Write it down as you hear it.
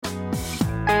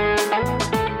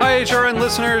HRN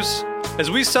listeners.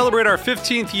 As we celebrate our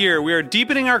 15th year, we are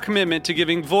deepening our commitment to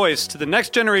giving voice to the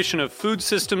next generation of food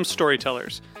systems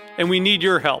storytellers, and we need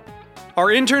your help. Our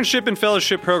internship and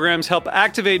fellowship programs help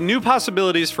activate new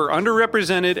possibilities for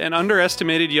underrepresented and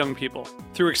underestimated young people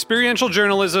through experiential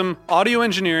journalism, audio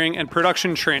engineering, and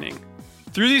production training.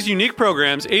 Through these unique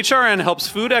programs, HRN helps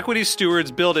food equity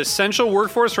stewards build essential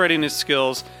workforce readiness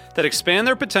skills that expand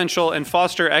their potential and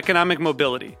foster economic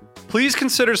mobility. Please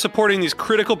consider supporting these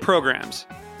critical programs.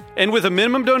 And with a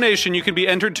minimum donation, you can be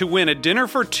entered to win a dinner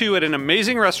for two at an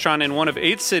amazing restaurant in one of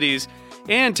 8 cities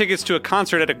and tickets to a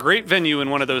concert at a great venue in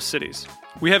one of those cities.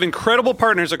 We have incredible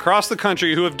partners across the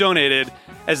country who have donated,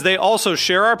 as they also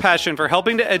share our passion for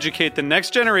helping to educate the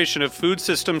next generation of food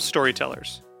systems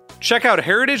storytellers. Check out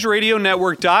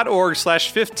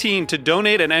heritageradionetwork.org/15 to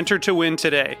donate and enter to win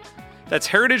today. That's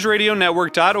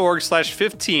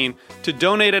heritageradionetwork.org/15 to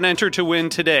donate and enter to win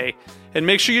today. And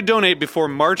make sure you donate before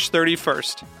March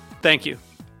 31st. Thank you.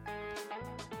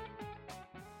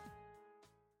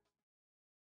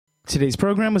 Today's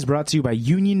program was brought to you by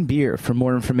Union Beer. For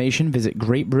more information, visit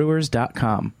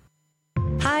greatbrewers.com.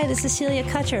 Hi, this is Celia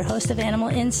Kutcher, host of Animal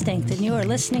Instinct, and you are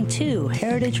listening to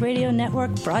Heritage Radio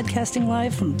Network, broadcasting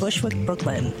live from Bushwick,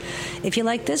 Brooklyn. If you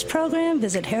like this program,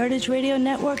 visit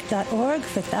heritageradionetwork.org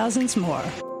for thousands more.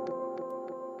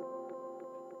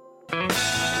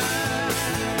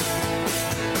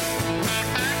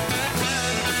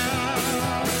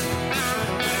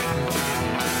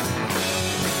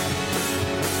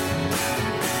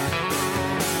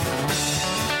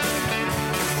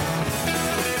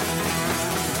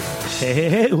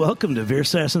 Hey, welcome to Beer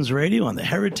Assassins Radio on the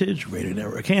Heritage Radio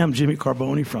Network. Hey, I'm Jimmy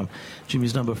Carbone from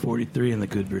Jimmy's Number 43 in the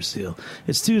Good Beer Seal.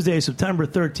 It's Tuesday, September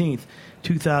 13th,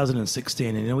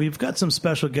 2016, and we've got some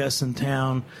special guests in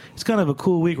town. It's kind of a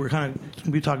cool week. We're kind of going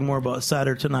to be talking more about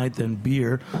cider tonight than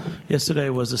beer. Yesterday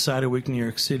was the Cider Week New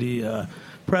York City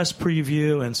press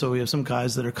preview, and so we have some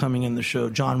guys that are coming in the show.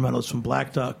 John Reynolds from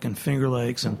Blackduck and Finger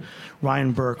Lakes, and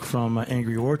Ryan Burk from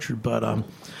Angry Orchard. But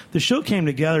the show came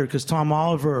together because Tom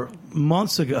Oliver,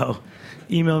 months ago,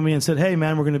 emailed me and said, hey,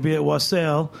 man, we're going to be at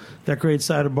Wassail, that great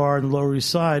cider bar in the Lower East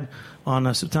Side,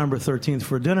 on September 13th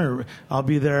for dinner. I'll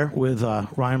be there with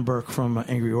Ryan Burk from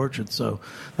Angry Orchard. So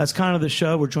that's kind of the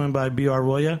show. We're joined by BR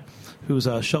Rolya, who's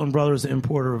Shelton Brothers, the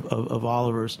importer of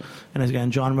Oliver's. And again,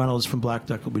 John Reynolds from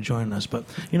Blackduck will be joining us. But,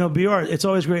 BR, it's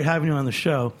always great having you on the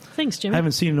show. Thanks, Jimmy. I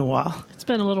haven't seen you in a while. It's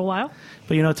been a little while.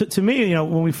 But, to me,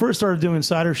 when we first started doing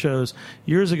cider shows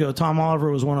years ago, Tom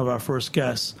Oliver was one of our first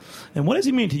guests. And what does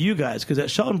he mean to you guys? Because at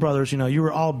Shelton Brothers, you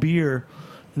were all beer,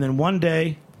 and then one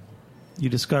day you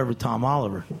discovered Tom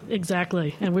Oliver.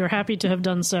 Exactly, and we were happy to have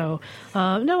done so.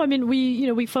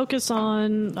 We focus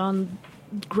on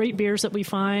great beers that we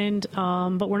find,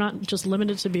 but we're not just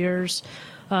limited to beers.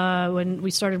 When we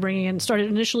started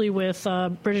initially with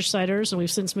British ciders, and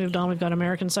we've since moved on. We've got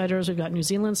American ciders, we've got New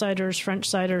Zealand ciders, French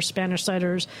ciders, Spanish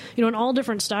ciders, in all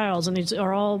different styles, and these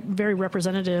are all very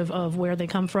representative of where they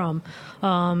come from.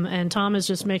 And Tom is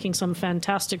just making some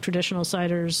fantastic traditional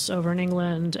ciders over in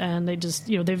England, and they just,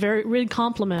 they really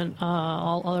complement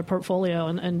all our portfolio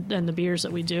and the beers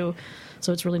that we do.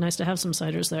 So it's really nice to have some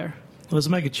ciders there. Let's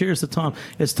make a cheers to Tom.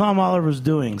 It's Tom Oliver's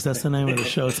Doings. That's the name of the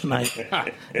show tonight.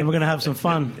 And we're going to have some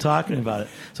fun talking about it.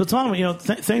 So, Tom,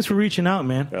 thanks for reaching out,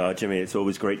 man. Jimmy, it's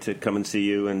always great to come and see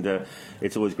you, and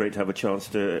it's always great to have a chance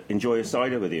to enjoy a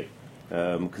cider with you,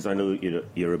 because I know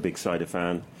you're a big cider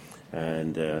fan,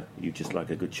 and you just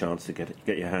like a good chance to get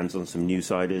your hands on some new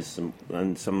ciders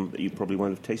and some that you probably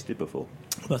won't have tasted before.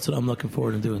 That's what I'm looking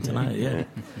forward to doing tonight, yeah.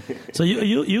 So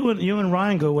you and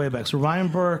Ryan go way back. So Ryan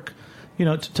Burk,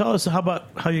 tell us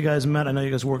how you guys met. I know you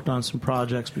guys worked on some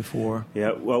projects before.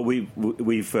 Yeah, well, we've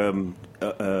developed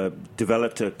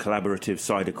a collaborative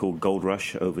cider called Gold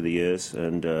Rush over the years,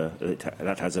 and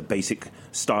that has a basic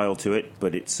style to it,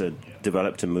 but it's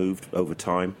developed and moved over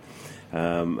time.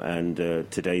 And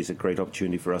today's a great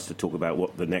opportunity for us to talk about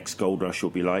what the next Gold Rush will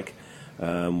be like.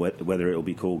 Whether it will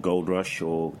be called Gold Rush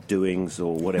or Doings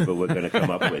or whatever we're going to come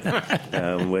up with.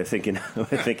 We're thinking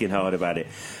hard about it.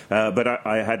 But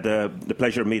I had the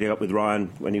pleasure of meeting up with Ryan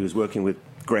when he was working with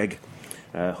Greg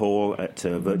Hall at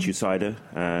Virtue Cider,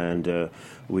 and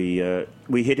we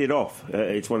hit it off.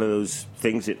 It's one of those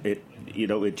things. It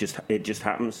just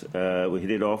happens. We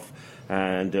hit it off,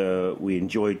 and we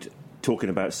enjoyed talking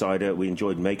about cider. We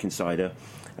enjoyed making cider.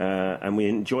 And we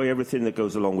enjoy everything that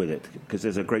goes along with it, because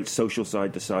there's a great social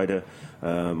side to cider.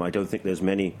 I don't think there's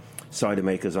many cider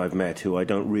makers I've met who I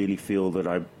don't really feel that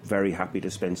I'm very happy to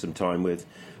spend some time with.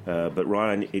 But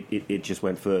Ryan, it just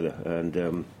went further.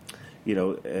 And,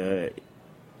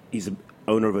 he's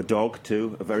owner of a dog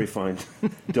too, a very fine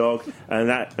dog, and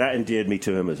that endeared me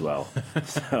to him as well.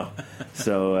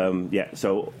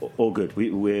 So all good.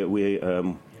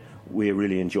 We're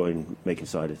really enjoying making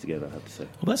cider together, I have to say.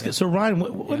 Well, that's good. So, Ryan,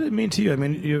 what did it mean to you? I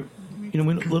mean, a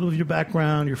little of your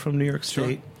background. You're from New York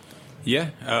State. Sure. Yeah.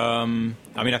 I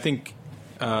mean, I think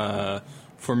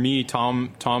for me,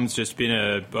 Tom's just been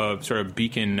a sort of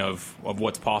beacon of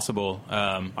what's possible.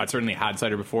 I'd certainly had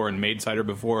cider before and made cider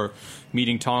before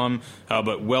meeting Tom,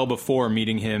 but well before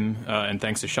meeting him, and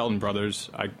thanks to Shelton Brothers,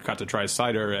 I got to try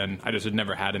cider, and I just had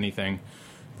never had anything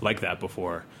like that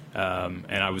before. And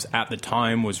I was at the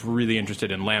time really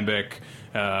interested in lambic,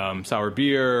 sour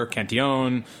beer,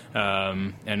 Cantillon,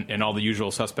 and all the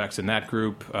usual suspects in that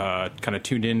group. Kind of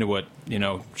tuned into what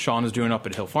Sean is doing up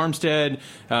at Hill Farmstead.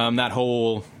 That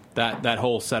whole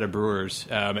set of brewers,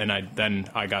 and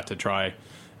I got to try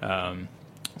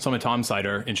some of Tom's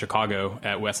cider in Chicago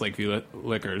at West Lakeview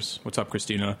Liquors. What's up,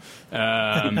 Christina?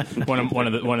 One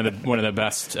of the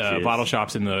best bottle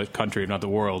shops in the country, if not the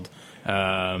world.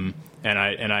 And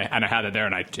I had it there,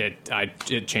 and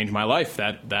it changed my life.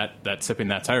 That sipping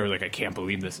that cider, like, I can't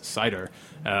believe this is cider.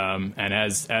 And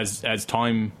as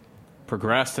time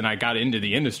progressed and I got into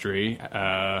the industry,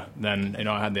 then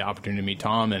I had the opportunity to meet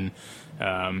Tom, and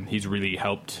he's really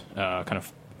helped kind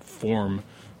of form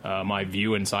my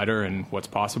view in cider and what's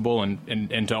possible,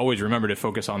 and to always remember to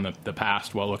focus on the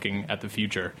past while looking at the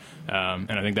future.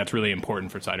 And I think that's really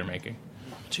important for cider making.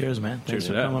 Cheers, man. Thanks Cheers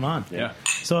for to that. coming on. Yeah.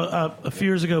 So a few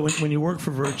years ago, when you worked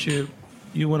for Virtue,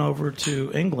 you went over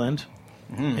to England,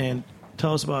 and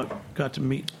tell us got to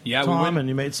meet Tom, and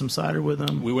you made some cider with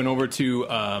him. We went over to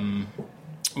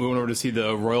see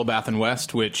the Royal Bath and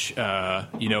West, which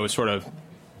is sort of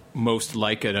most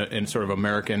like in sort of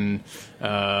American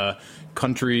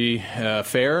country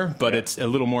fair, but it's a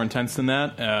little more intense than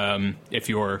that. If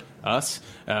you're us,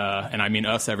 and I mean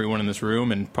us, everyone in this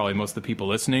room, and probably most of the people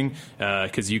listening,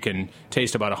 because you can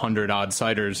taste about 100-odd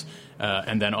ciders,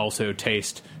 and then also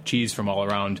taste cheese from all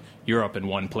around Europe in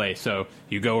one place. So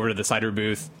you go over to the cider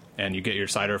booth, and you get your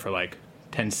cider for like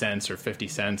 10 cents or 50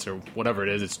 cents or whatever it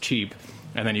is. It's cheap.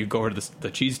 And then you go over to the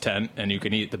cheese tent, and you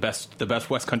can eat the best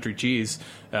West Country cheese.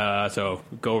 So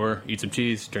go over, eat some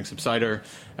cheese, drink some cider.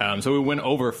 So we went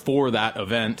over for that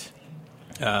event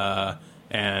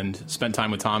and spent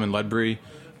time with Tom in Ledbury.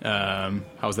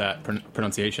 How's that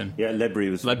pronunciation? Yeah, Ledbury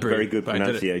was very good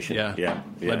pronunciation. Yeah.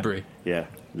 Ledbury. Yeah,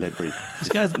 Ledbury. These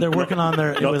guys, they're working on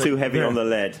their... Not too heavy on the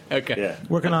lead. Okay. Yeah.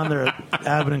 Working on their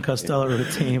Abbott and Costello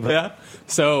routine. But. Yeah.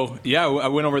 So, I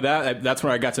went over that. That's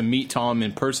where I got to meet Tom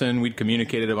in person. We'd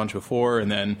communicated a bunch before,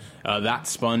 and then that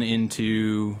spun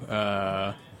into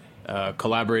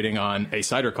collaborating on a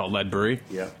cider called Ledbury,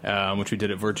 which we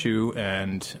did at Virtue,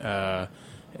 and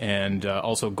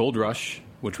also Gold Rush,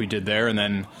 which we did there. And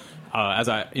then as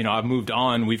I've moved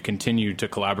on, we've continued to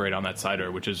collaborate on that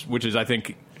cider, which is I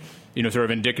think, sort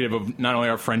of indicative of not only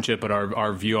our friendship, but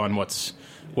our view on what's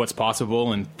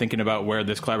possible, and thinking about where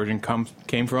this collaboration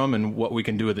came from and what we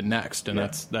can do with it next. And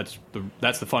that's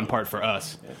the fun part for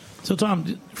us. So, Tom,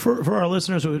 for our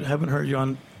listeners who haven't heard you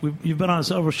on, you've been on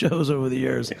several shows over the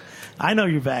years. I know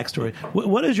your backstory.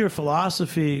 What is your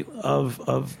philosophy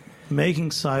of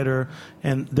making cider?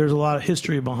 And there's a lot of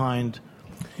history behind,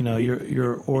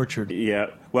 your orchard.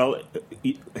 Yeah. Well,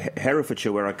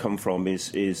 Herefordshire, where I come from,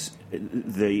 is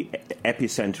the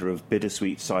epicenter of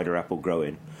bittersweet cider apple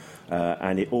growing.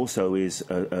 And it also is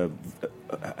the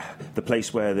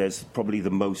place where there's probably the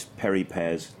most perry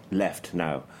pears left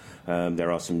now.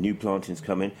 There are some new plantings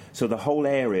coming. So the whole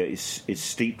area is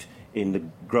steeped in the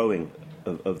growing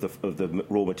of the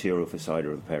raw material for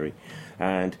cider and perry.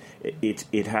 And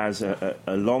it has a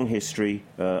long history,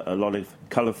 a lot of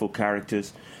colourful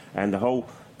characters, and the whole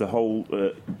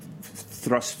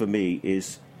thrust for me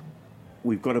is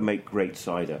we've got to make great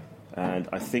cider. And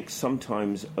I think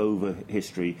sometimes over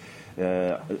history,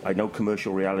 I know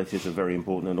commercial realities are very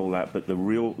important and all that, but the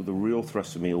real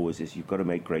thrust for me always is you've got to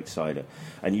make great cider,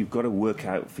 and you've got to work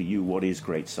out for you what is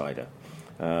great cider.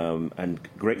 And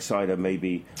great cider may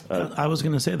be... I was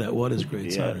going to say that. What is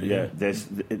great cider? Yeah.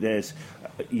 There's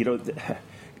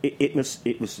it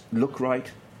must look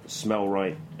right, smell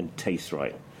right, and taste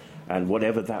right. And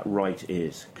whatever that right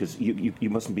is, because you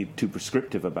mustn't be too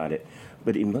prescriptive about it,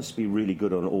 but it must be really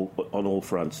good on all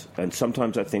fronts. And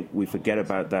sometimes I think we forget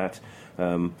about that,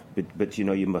 but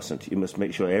you mustn't. You must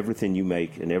make sure everything you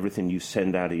make and everything you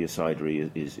send out of your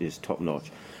cidery is top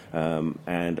notch.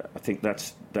 And I think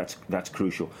that's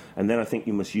crucial. And then I think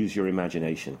you must use your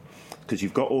imagination, because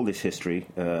you've got all this history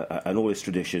and all this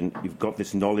tradition. You've got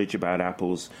this knowledge about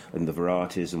apples and the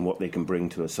varieties and what they can bring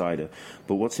to a cider.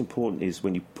 But what's important is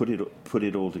when you put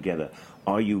it all together,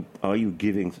 are you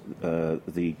giving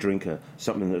the drinker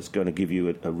something that's going to give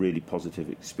you a really positive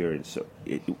experience? So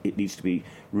it needs to be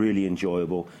really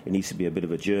enjoyable. It needs to be a bit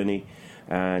of a journey,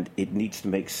 and it needs to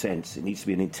make sense. It needs to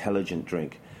be an intelligent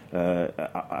drink.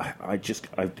 I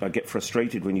get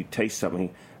frustrated when you taste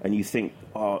something and you think,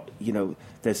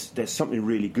 there's something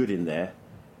really good in there,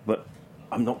 but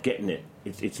I'm not getting it.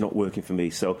 It's not working for me.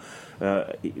 So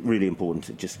really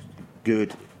important. Just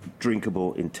good,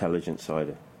 drinkable, intelligent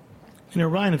cider.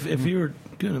 Ryan, if you were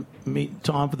going to meet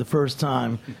Tom for the first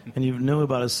time and you knew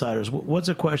about his ciders, what's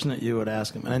a question that you would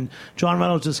ask him? And John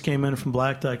Reynolds just came in from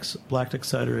Blackduck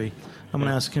Cidery. I'm going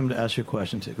to ask him to ask you a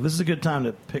question, too. This is a good time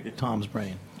to pick Tom's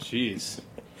brain. Jeez.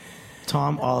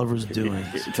 Tom Oliver's doing.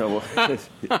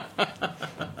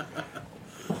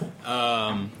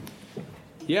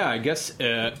 Yeah, I guess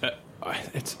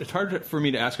it's hard for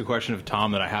me to ask a question of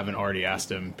Tom that I haven't already asked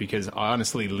him, because I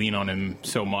honestly lean on him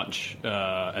so much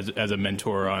as a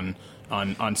mentor on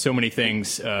so many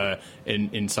things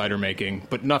in cider making,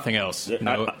 but nothing else.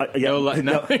 Nothing.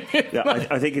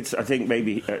 I think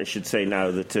maybe I should say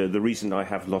now that the reason I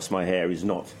have lost my hair is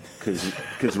not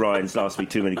because Ryan's asked me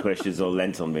too many questions or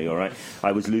lent on me. All right,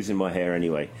 I was losing my hair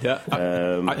anyway. Yeah,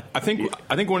 I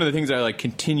think one of the things I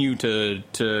continue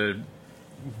to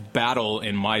battle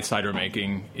in my cider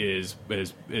making is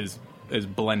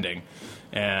blending,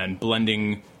 and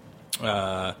blending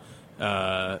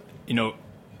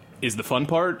is the fun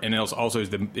part, and it also is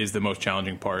the most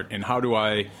challenging part. And how do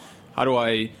I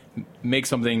make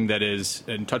something that is,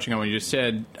 and touching on what you just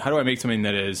said, how do I make something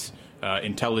that is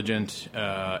intelligent,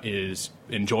 is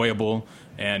enjoyable,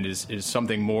 and is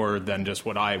something more than just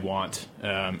what I want?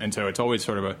 And so it's always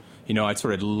sort of I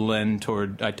sort of lend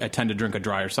toward. I tend to drink a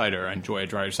drier cider. I enjoy a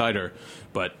drier cider,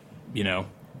 but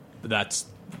that's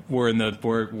we're in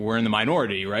the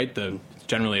minority, right?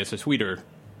 Generally it's a sweeter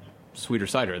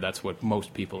cider. That's what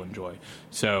most people enjoy.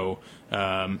 So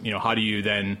how do you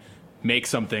then make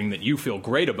something that you feel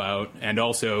great about, and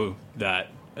also that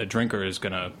a drinker is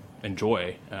going to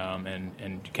enjoy,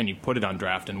 and can you put it on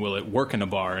draft, and will it work in a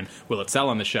bar, and will it sell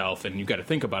on the shelf? And you've got to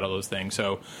think about all those things.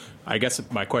 So I guess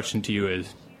my question to you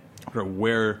is,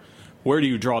 where do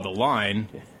you draw the line?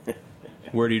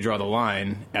 Where do you draw the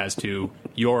line as to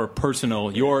your personal,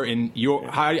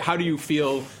 how do you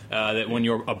feel that when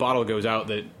a bottle goes out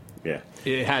that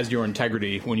it has your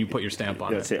integrity when you put your stamp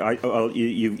on it? That's it.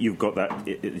 You've got that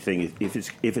thing.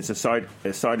 If it's a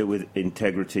cider with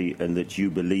integrity and that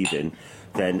you believe in,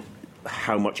 then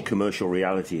how much commercial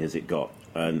reality has it got?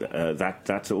 And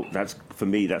that's for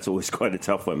me. That's always quite a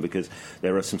tough one, because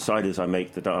there are some ciders I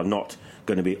make that are not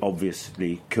going to be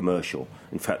obviously commercial.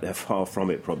 In fact, they're far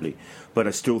from it probably. But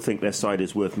I still think they're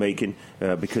ciders worth making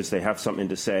because they have something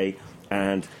to say,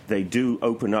 and they do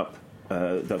open up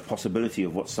the possibility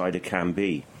of what cider can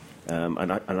be.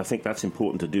 And I think that's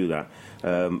important to do that.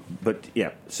 But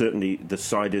yeah, certainly the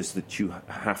ciders that you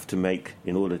have to make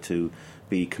in order to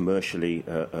be commercially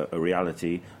a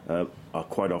reality are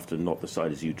quite often not the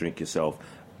ciders you drink yourself.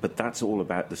 But that's all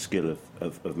about the skill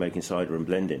of making cider and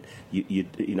blending.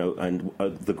 And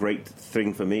the great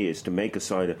thing for me is to make a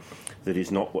cider that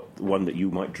is not one that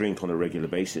you might drink on a regular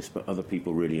basis, but other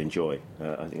people really enjoy.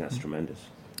 I think that's tremendous.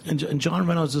 And John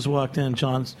Reynolds just walked in.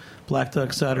 John's Blackduck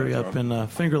Cidery up in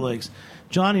Finger Lakes.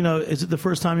 John, is it the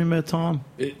first time you met Tom?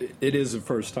 It is the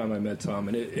first time I met Tom,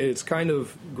 and it's kind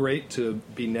of great to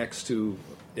be next to,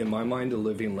 in my mind, a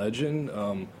living legend,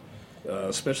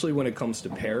 especially when it comes to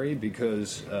Perry,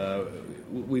 because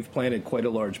we've planted quite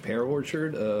a large pear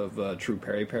orchard of true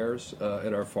Perry pears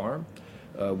at our farm.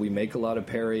 We make a lot of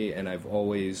Perry, and I've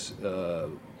always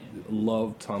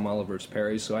loved Tom Oliver's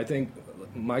Perry, so I think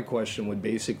my question would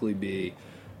basically be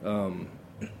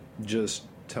just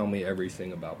tell me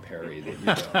everything about Perry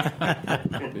that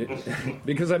you know.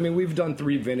 Because, we've done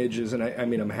 3 vintages, and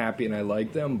I'm happy and I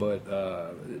like them, but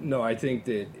no, I think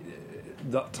that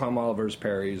Tom Oliver's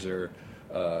Perrys are,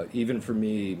 even for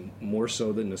me, more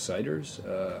so than the ciders.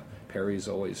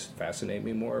 Perrys always fascinate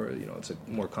me more. It's a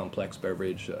more complex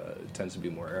beverage. It tends to be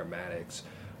more aromatics.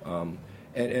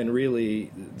 And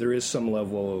really, there is some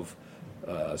level of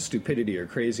stupidity or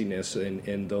craziness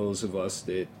in those of us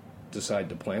that decide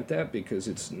to plant that, because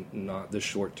it's not the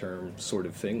short-term sort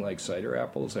of thing like cider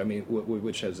apples.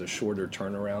 Which has a shorter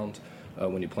turnaround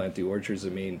when you plant the orchards.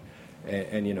 And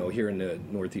here in the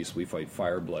Northeast we fight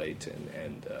fire blight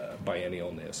and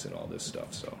biennialness and all this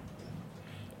stuff. So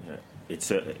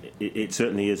it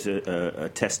certainly is a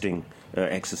testing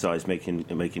exercise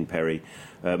making perry.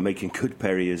 Making good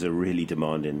perry is a really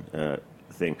demanding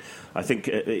thing. I think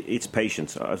it's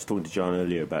patience. I was talking to John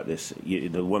earlier about this.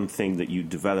 The one thing that you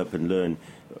develop and learn,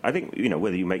 I think,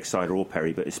 whether you make cider or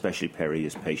perry, but especially perry,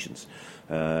 is patience.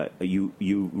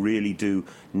 You really do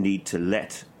need to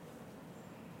let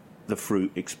the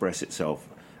fruit express itself,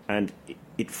 and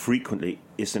it frequently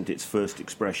isn't its first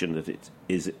expression that it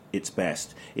is its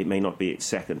best. It may not be its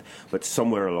second, but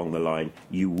somewhere along the line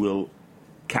you will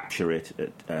capture it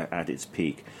at its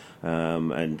peak.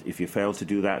 And if you fail to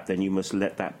do that, then you must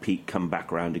let that peak come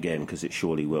back round again, because it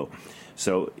surely will.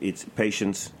 So it's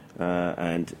patience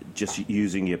and just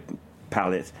using your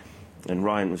palate. And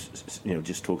Ryan was,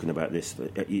 just talking about this.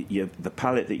 The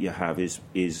palate that you have is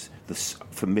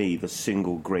for me, the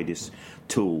single greatest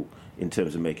tool in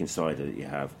terms of making cider that you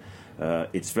have.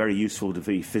 It's very useful to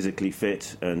be physically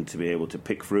fit and to be able to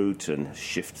pick fruit and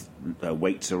shift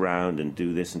weights around and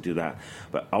do this and do that.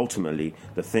 But ultimately,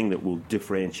 the thing that will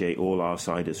differentiate all our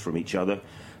ciders from each other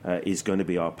is going to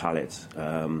be our palates.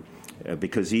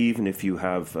 Because even if you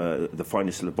have the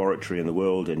finest laboratory in the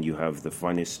world and you have the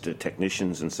finest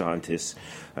technicians and scientists,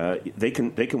 they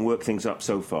can work things up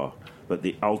so far. But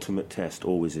the ultimate test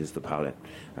always is the palate.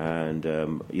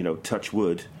 And, touch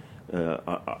wood.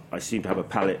 I seem to have a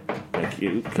palate like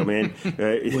you come in.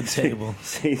 Wood table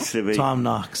seems to be Tom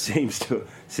Knox seems to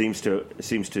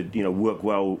work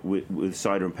well with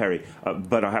cider and perry.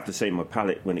 But I have to say my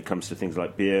palate when it comes to things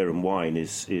like beer and wine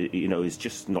is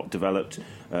just not developed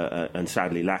and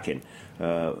sadly lacking.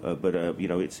 But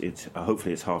it's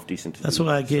hopefully it's half decent. That's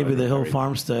why I gave you the Hill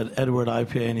Farmstead Edward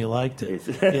IPA, and you liked it.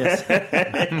 Yes,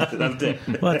 loved it.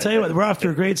 Well, I tell you what, we're off to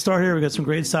a great start here. We got some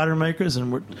great cider makers,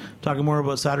 and we're talking more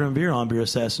about cider and beer on Beer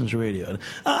Assassins Radio.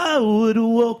 I would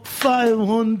walk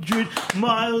 500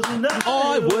 miles, and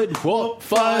I would walk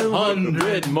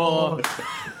 500 more.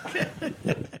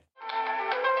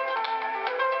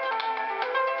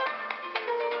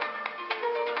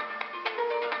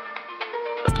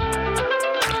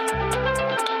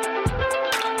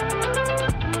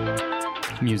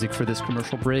 Music for this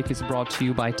commercial break is brought to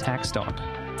you by Taxdog,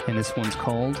 and this one's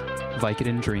called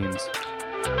Vicodin Dreams.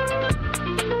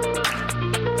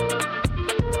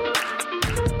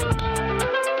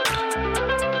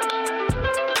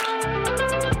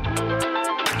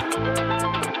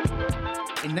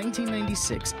 In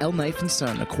 1996, El Knife &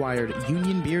 Son acquired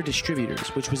Union Beer Distributors,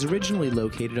 which was originally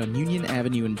located on Union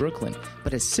Avenue in Brooklyn,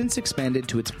 but has since expanded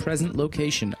to its present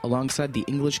location alongside the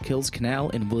English Kills Canal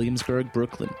in Williamsburg,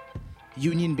 Brooklyn.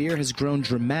 Union Beer has grown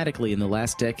dramatically in the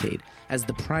last decade as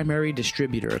the primary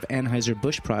distributor of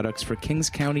Anheuser-Busch products for Kings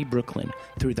County, Brooklyn,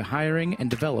 through the hiring and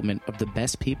development of the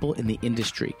best people in the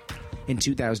industry. In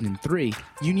 2003,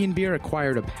 Union Beer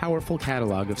acquired a powerful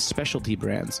catalog of specialty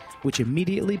brands, which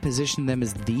immediately positioned them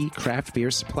as the craft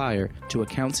beer supplier to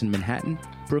accounts in Manhattan,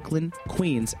 Brooklyn,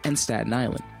 Queens, and Staten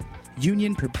Island.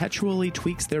 Union perpetually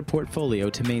tweaks their portfolio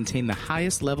to maintain the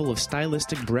highest level of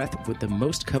stylistic breadth with the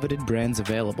most coveted brands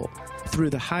available. Through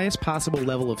the highest possible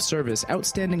level of service,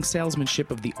 outstanding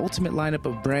salesmanship of the ultimate lineup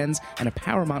of brands, and a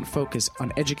paramount focus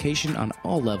on education on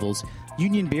all levels,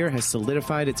 Union Beer has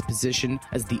solidified its position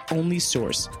as the only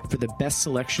source for the best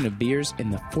selection of beers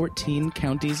in the 14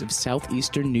 counties of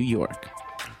southeastern New York.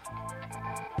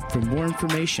 For more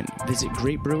information, visit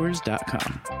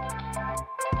greatbrewers.com.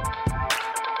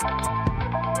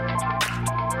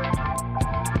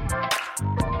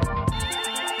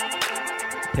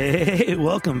 Hey,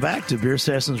 welcome back to Beer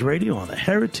Assassins Radio on the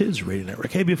Heritage Radio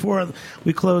Network. Hey, before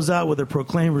we close out with a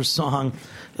Proclaimers song,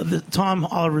 Tom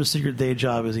Oliver's secret day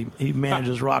job is he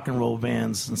manages rock and roll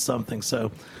bands and something,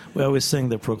 so we always sing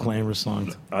the Proclaimers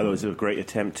song. I thought it was a great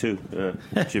attempt too,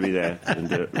 Jimmy there,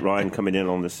 and Ryan coming in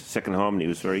on the second harmony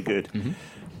was very good. Mm-hmm.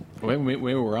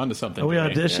 We were on to something. Are we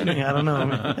auditioning? Yeah. I don't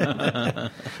know.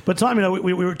 But Tom,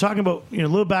 we were talking about a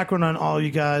little background on all you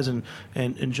guys, and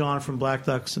John from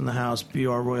Blackduck's in the house,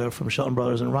 BR Rolya from Shelton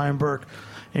Brothers, and Ryan Burk.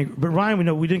 But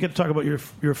Ryan, we didn't get to talk about your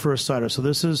first cider, so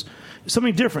this is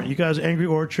something different. You guys, Angry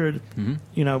Orchard, mm-hmm.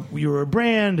 You were a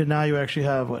brand, and now you actually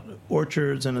have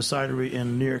orchards and a cidery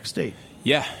in New York State.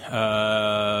 Yeah,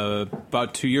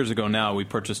 about 2 years ago now, we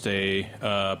purchased a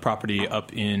property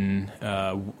up in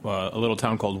a little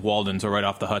town called Walden, so right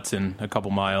off the Hudson, a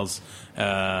couple miles.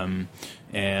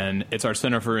 and it's our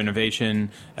center for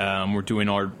innovation. We're doing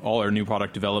all our new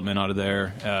product development out of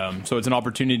there. So it's an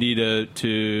opportunity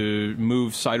to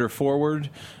move cider forward,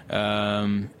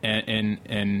 and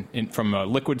from a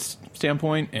liquid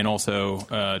standpoint, and also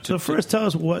So first, tell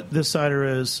us what this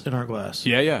cider is in our glass.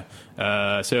 Yeah.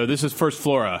 So this is First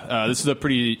Flora. This is a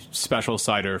pretty special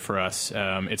cider for us.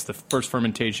 It's the first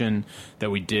fermentation that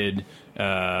we did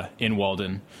in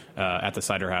Walden at the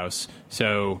cider house.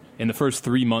 So in the first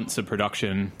 3 months of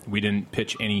production, we didn't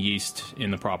pitch any yeast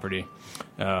in the property.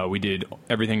 We did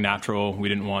everything natural. We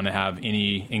didn't want to have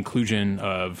any inclusion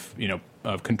of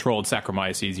controlled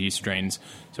Saccharomyces yeast strains.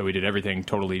 So we did everything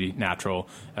totally natural.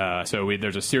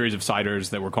 There's a series of ciders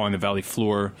that we're calling the Valley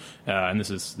Fleur, and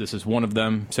this is one of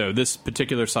them. So this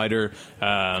particular cider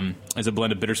is a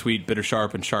blend of bittersweet, bitter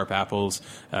sharp, and sharp apples,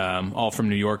 all from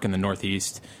New York and the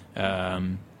Northeast.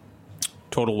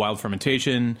 Total wild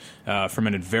fermentation,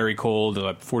 fermented very cold,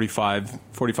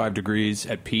 45 degrees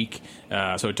at peak.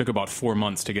 So it took about 4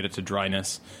 months to get it to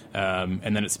dryness.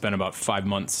 And then it spent about 5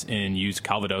 months in used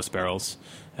Calvados barrels.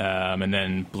 And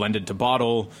then blended to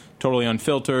bottle, totally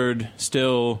unfiltered,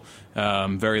 still,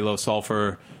 very low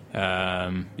sulfur. We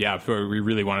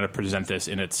really wanted to present this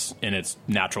in its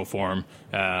natural form.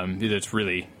 It's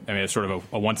really, it's sort of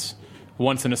a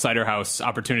once in a cider house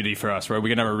opportunity for us, right? We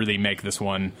can never really make this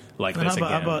one like this again.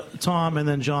 How about Tom and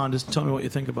then John? Just tell me what you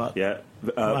think about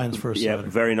Ryan's first cider.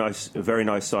 Very nice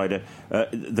cider.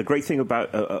 The great thing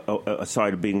about a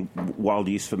cider being wild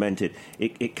yeast fermented,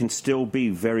 it can still be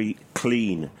very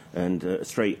clean and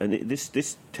straight. And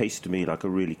this tastes to me like a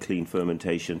really clean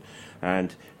fermentation.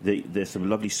 And there's some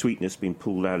lovely sweetness being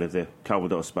pulled out of the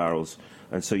Calvados barrels.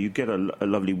 And so you get a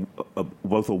lovely,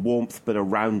 both a warmth but a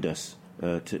roundness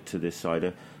to this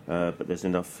cider, but there's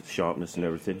enough sharpness and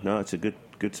everything. No, it's a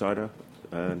good cider,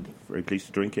 and very pleased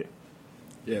to drink it.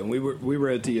 Yeah, and we were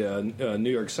at the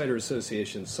New York Cider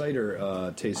Association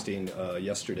cider tasting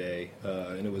yesterday,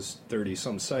 and it was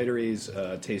 30-some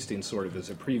cideries, tasting sort of as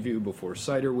a preview before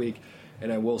Cider Week.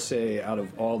 And I will say, out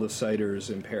of all the ciders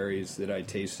and Perry's that I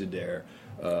tasted there,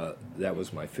 that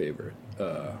was my favorite.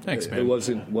 Thanks, man. It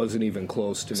wasn't even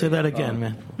close to me. Say that again,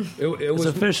 man. It was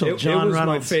official. John it was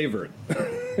Reynolds. my favorite.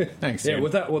 Thanks. Yeah,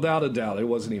 Dude. without a doubt, it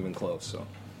wasn't even close. So.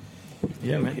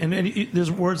 Yeah, man. And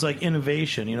there's words like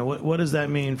innovation. What does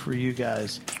that mean for you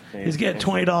guys? He's getting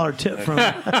 $20 tip from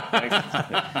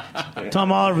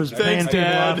Tom Oliver's paying people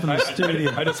off in the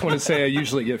studio. I just want to say I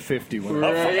usually get 50 when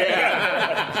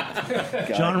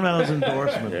John Reynolds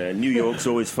endorsement. New York's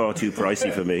always far too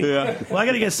pricey for me. Yeah. Well, I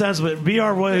got to get sense of it. BR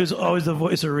Rolya, who's always the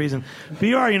voice of reason.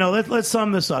 BR, let's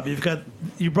sum this up.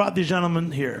 You brought these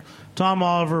gentlemen here. Tom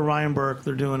Oliver, Ryan Burk,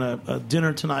 they're doing a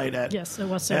dinner tonight at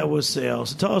Wassail.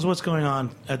 So tell us what's going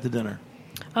on at the dinner.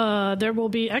 There will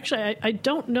be, actually, I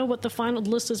don't know what the final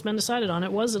list has been decided on.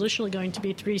 It was initially going to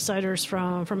be 3 ciders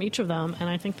from each of them, and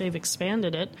I think they've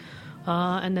expanded it.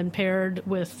 And then paired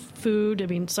with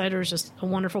food. cider is just a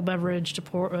wonderful beverage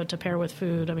to pair with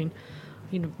food.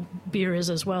 Beer is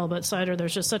as well, but cider,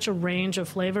 there's just such a range of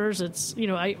flavors. It's,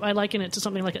 I liken it to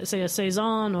something like, say, a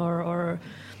Saison or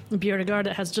Bière de Garde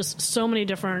that has just so many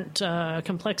different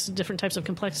different types of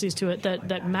complexities to it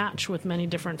that match with many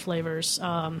different flavors.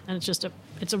 And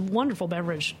it's a wonderful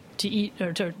beverage to eat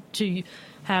or to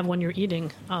have when you're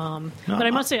eating. But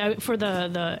I must say, for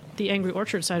the Angry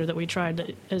Orchard cider that we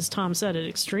tried, as Tom said, it's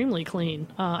extremely clean.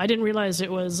 I didn't realize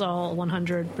it was all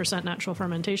 100% natural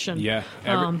fermentation. Yeah,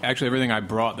 actually, everything I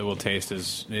brought that we'll taste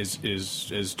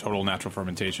is total natural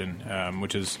fermentation,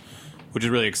 which is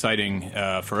really exciting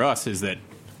for us. Is that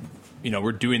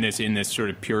we're doing this in this sort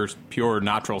of pure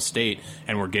natural state,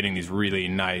 and we're getting these really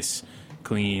nice,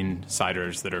 clean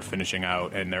ciders that are finishing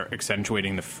out, and they're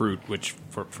accentuating the fruit, which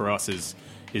for us is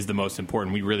the most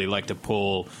important. We really like to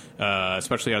pull,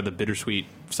 especially out of the bittersweet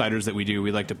ciders that we do,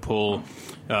 we like to pull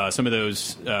some of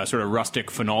those sort of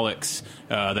rustic phenolics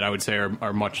that I would say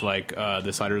are much like the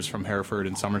ciders from Hereford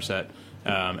and Somerset.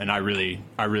 And I really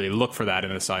look for that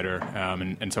in a cider.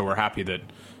 And so we're happy that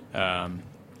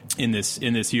in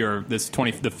this year, the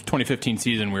 2015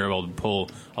 season, we were able to pull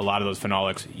a lot of those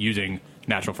phenolics using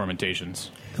natural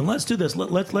fermentations. And let's do this.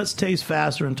 Let's taste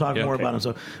faster and talk more about them.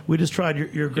 So we just tried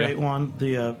your great one,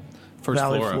 the First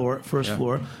Valley Flora. First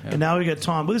Floor. Yeah. And now we got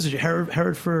Tom. This is your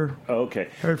Herefordshire. Oh, okay.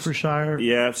 Herefordshire.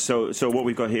 Yeah, so what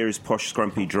we've got here is Posh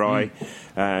Scrumpy Dry.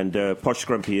 And Posh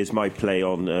Scrumpy is my play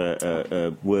on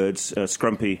words.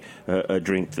 Scrumpy, a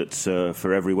drink that's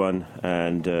for everyone,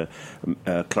 and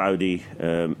cloudy,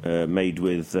 made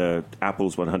with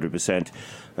apples 100%.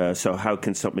 So how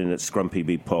can something that's scrumpy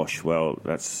be posh? Well,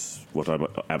 that's what I'm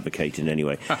advocating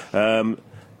anyway.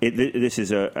 This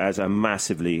is has a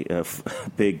massively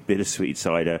big bittersweet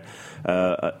cider.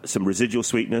 Some residual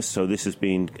sweetness, so this has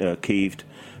been keeved.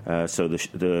 So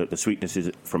the sweetness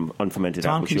is from unfermented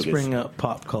Tom apple sugars. keeps bringing up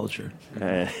pop culture.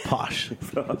 Posh.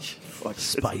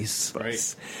 Spice.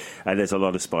 Right. And there's a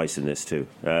lot of spice in this too.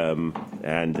 So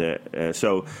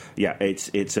yeah,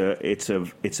 it's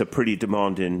a pretty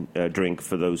demanding drink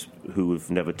for those who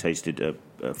have never tasted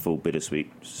a full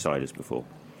bittersweet ciders before.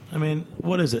 I mean,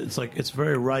 what is it? It's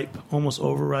very ripe, almost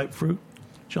overripe fruit.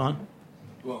 John?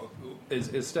 Well,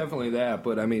 it's definitely that,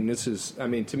 but to me, this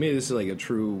is like a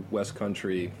true West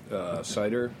Country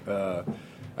cider.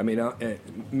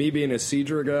 Me being a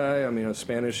Cider guy, a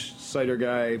Spanish cider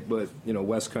guy, but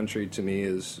West Country to me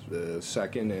is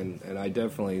second, and I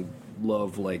definitely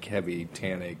love like heavy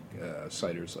tannic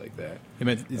ciders like that.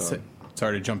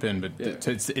 Sorry to jump in, but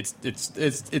it's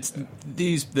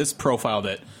this profile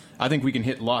that I think we can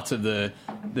hit lots of the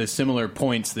similar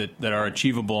points that are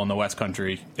achievable in the West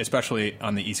Country, especially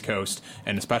on the East Coast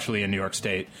and especially in New York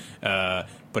State.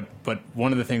 But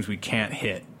one of the things we can't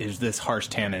hit is this harsh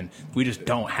tannin. We just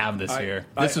don't have this here.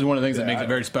 This is one of the things that makes it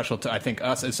very special to, I think,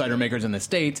 us as cider makers in the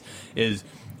States is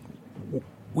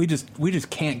we just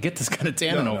can't get this kind of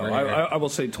tannin over here. I will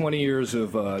say 20 years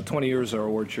our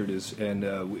orchard is,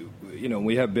 and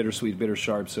we have bittersweet, bitter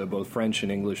sharps, both French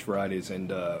and English varieties,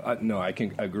 and I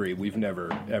can agree. We've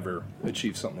never ever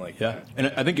achieved something like that.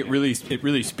 And I think it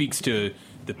really speaks to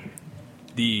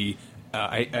the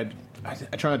I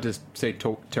try not to say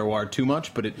terroir too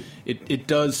much, but it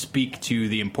does speak to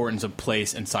the importance of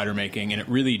place in cider making, and it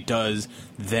really does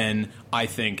then, I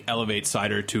think, elevate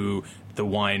cider to the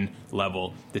wine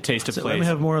level, the taste of place. Let me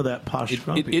have more of that posh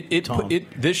grumpy, Tom.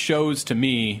 This shows to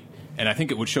me, and I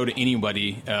think it would show to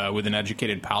anybody with an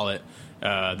educated palate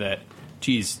that,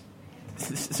 geez,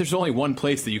 there's only one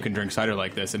place that you can drink cider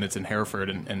like this, and it's in Hereford,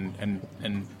 and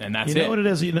that's it. You know what it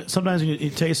is? Sometimes you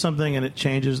taste something and it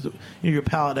changes your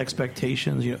palate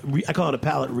expectations. I call it a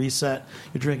palate reset.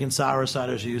 You're drinking sour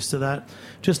ciders, you're used to that.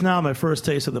 Just now, my first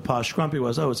taste of the posh grumpy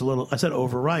was, it's a little, I said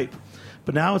overripe.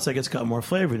 But now it's like it's got more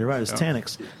flavor. You're right, it's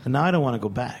tannics. And now I don't want to go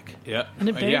back. Yeah. And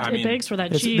it begs for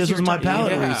that cheese. This was my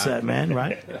palate reset, man,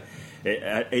 right?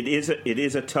 It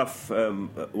is a tough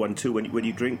one too. When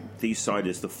you drink these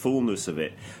ciders, the fullness of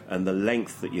it and the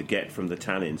length that you get from the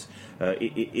tannins,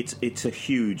 it's a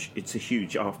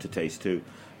huge aftertaste too.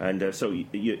 And so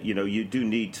you do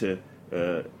need to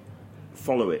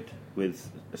follow it with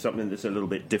something that's a little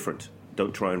bit different.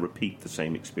 Don't try and repeat the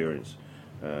same experience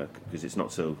because it's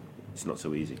not so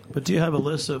easy. But do you have a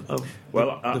list of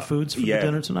the foods for the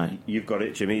dinner tonight? You've got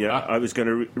it, Jimmy. I was going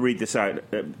to read this out.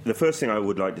 The first thing I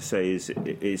would like to say is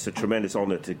it's a tremendous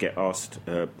honour to get asked,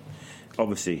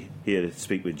 obviously, here to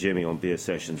speak with Jimmy on Beer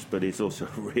Sessions, but it's also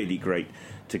really great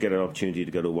to get an opportunity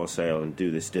to go to Wassail and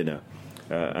do this dinner.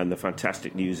 And the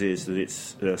fantastic news is that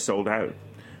it's sold out.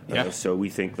 So we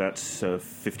think that's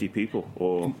 50 people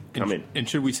or come in. And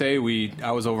should we say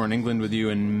I was over in England with you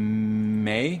in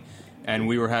May, and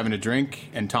we were having a drink,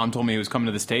 and Tom told me he was coming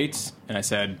to the States, and I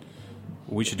said,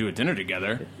 we should do a dinner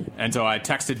together. And so I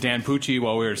texted Dan Pucci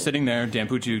while we were sitting there, Dan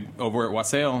Pucci over at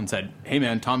Wassail, and said, hey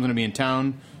man, Tom's going to be in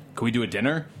town. Can we do a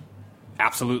dinner?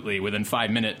 Absolutely, within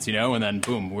 5 minutes, and then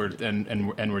boom, we're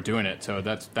doing it. So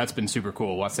that's been super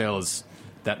cool. Wassail is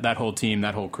that whole team,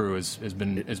 that whole crew has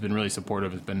been really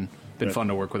supportive. It's been fun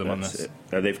to work with them on this.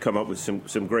 They've come up with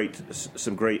some great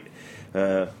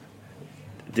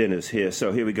dinners here.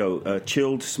 So here we go.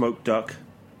 Chilled smoked duck,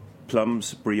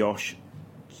 plums, brioche,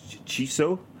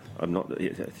 chiso.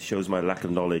 It shows my lack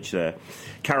of knowledge there.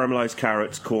 Caramelized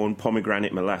carrots, corn,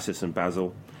 pomegranate, molasses, and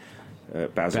basil.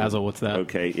 Basil, what's that?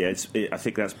 Okay, yeah, I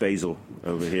think that's basil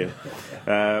over here.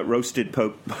 Roasted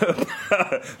poke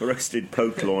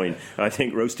loin. I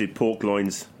think roasted pork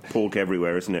loin's pork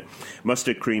everywhere, isn't it?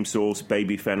 Mustard cream sauce,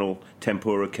 baby fennel,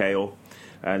 tempura kale,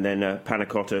 and then panna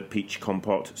cotta, peach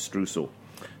compote, streusel.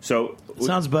 So it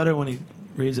sounds better when he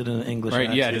reads it in an English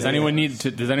accent. Yeah. Does anyone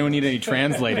need any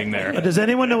translating there? Does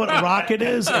anyone know what rocket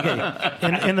is?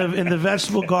 Okay. In the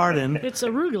vegetable garden, it's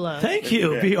arugula. Thank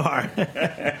you, BR.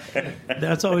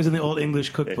 That's always in the old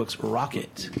English cookbooks.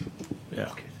 Rocket.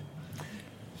 Yeah.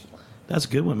 That's a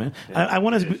good one, man. I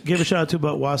want to give a shout out to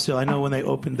about Wassail. I know when they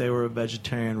opened, they were a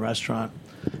vegetarian restaurant,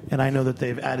 and I know that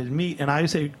they've added meat. And I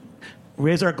say,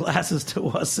 raise our glasses to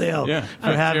Wassail for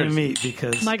having meat,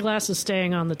 because my glass is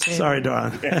staying on the table. Sorry,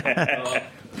 Don.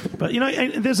 But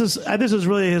this is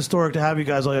really historic to have you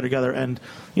guys all here together. And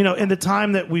in the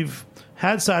time that we've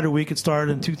had Cider Week, it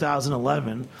started in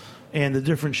 2011, and the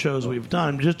different shows we've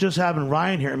done. Just having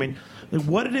Ryan here. I mean,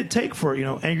 what did it take for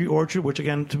Angry Orchard, which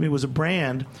again to me was a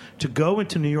brand, to go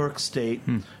into New York State,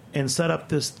 and set up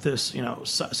this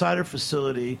cider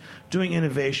facility, doing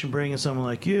innovation, bringing in someone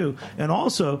like you, and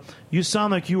also you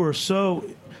sound like you were so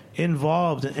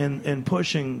involved in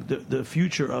pushing the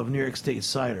future of New York State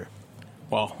cider.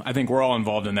 Well, I think we're all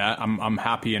involved in that. I'm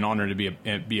happy and honored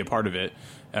to be a part of it.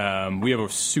 We have a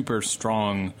super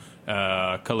strong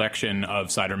collection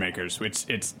of cider makers. I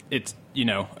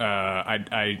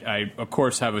of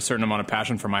course have a certain amount of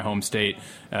passion for my home state,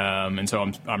 and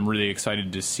so I'm really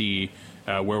excited to see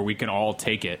where we can all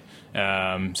take it.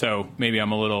 So maybe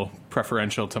I'm a little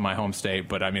preferential to my home state,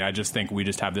 but I mean, I just think we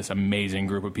just have this amazing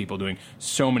group of people doing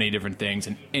so many different things,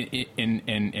 and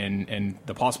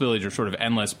the possibilities are sort of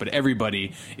endless. But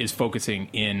everybody is focusing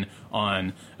in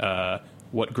on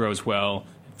what grows well,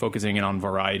 focusing in on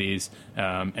varieties,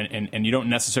 and you don't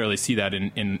necessarily see that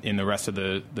in the rest of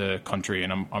the country,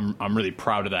 and I'm really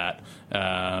proud of that.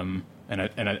 And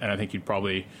I think you'd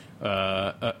probably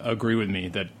agree with me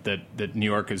that New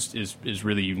York is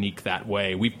really unique that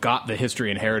way. We've got the history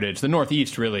and heritage. The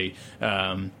Northeast really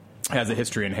has a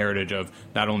history and heritage of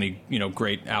not only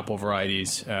great apple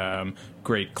varieties,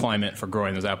 great climate for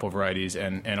growing those apple varieties,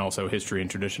 and also history and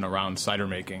tradition around cider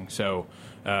making. So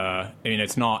I mean,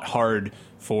 it's not hard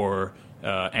for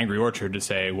Angry Orchard to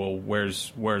say, well,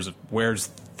 where's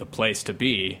the place to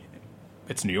be?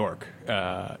 It's New York.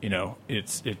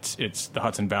 It's the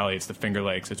Hudson Valley. It's the Finger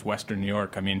Lakes. It's Western New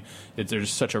York. I mean, there's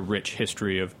such a rich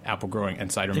history of apple growing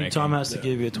and cider making. Tom has to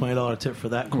give you a $20 tip for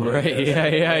that quote. Right?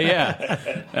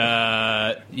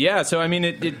 Yeah. So I mean,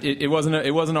 it wasn't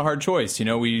a hard choice.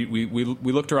 We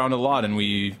looked around a lot, and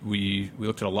we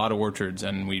looked at a lot of orchards,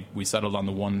 and we settled on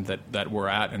the one that we're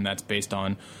at, and that's based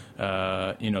on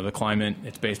the climate.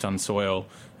 It's based on soil,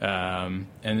 and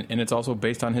it's also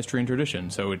based on history and tradition.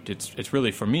 So it's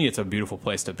really, for me, it's a beautiful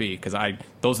place to be, because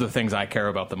those are the things I care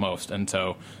about the most, and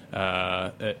so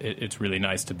it's really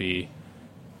nice to be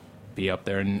up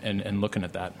there and looking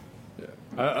at that.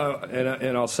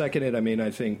 And I'll second it. I mean, I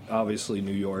think obviously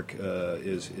New York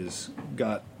is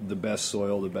got the best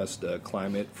soil, the best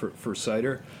climate for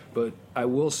cider. But I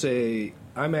will say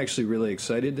I'm actually really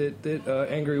excited that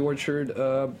Angry Orchard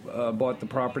bought the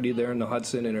property there in the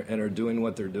Hudson and are doing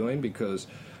what they're doing, because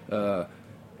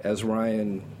as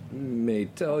Ryan may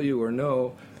tell you or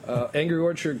know, Angry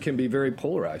Orchard can be very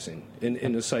polarizing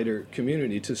in the cider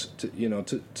community to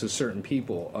certain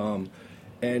people.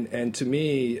 And to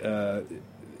me,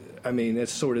 I mean,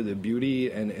 that's sort of the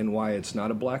beauty and why it's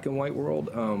not a black and white world.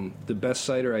 The best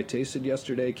cider I tasted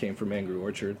yesterday came from Angry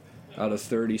Orchard. Out of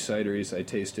 30 cideries I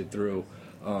tasted through,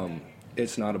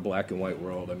 it's not a black and white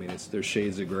world. I mean, there's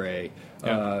shades of gray.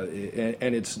 Yeah.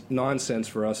 And it's nonsense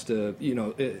for us to,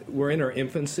 we're in our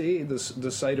infancy, the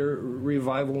cider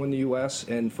revival in the U.S.,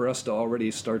 and for us to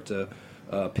already start to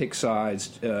pick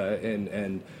sides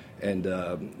and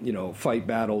fight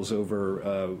battles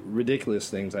over ridiculous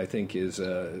things, I think is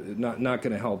not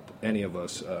going to help any of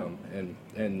us.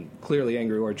 And clearly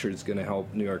Angry Orchard is going to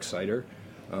help New York cider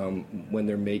when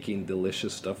they're making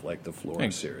delicious stuff like the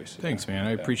Flora series. Thanks, man.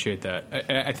 I appreciate that.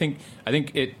 I think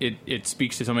it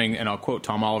speaks to something, and I'll quote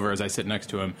Tom Oliver as I sit next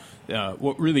to him.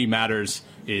 What really matters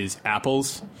is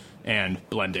apples and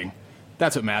blending.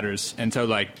 That's what matters. And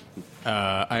so,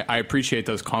 I appreciate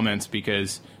those comments,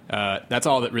 because that's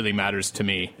all that really matters to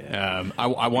me.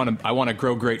 I want to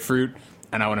grow great fruit,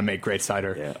 and I want to make great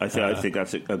cider. Yeah, I think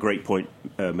that's a great point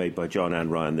made by John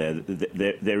and Ryan there.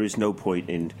 There is no point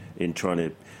in trying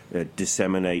to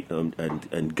disseminate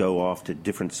and go after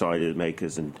different cider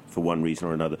makers, and for one reason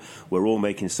or another. We're all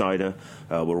making cider.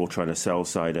 We're all trying to sell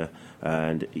cider.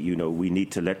 And, we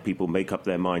need to let people make up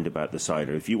their mind about the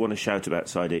cider. If you want to shout about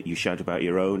cider, you shout about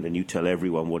your own, and you tell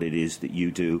everyone what it is that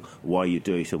you do, why you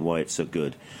do it, and why it's so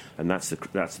good. And that's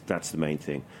the main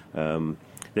thing.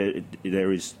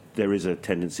 There is a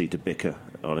tendency to bicker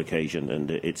on occasion,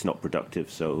 and it's not productive.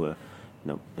 So,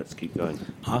 no, let's keep going.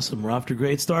 Awesome. We're off to a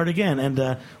great start again. And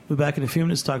we'll be back in a few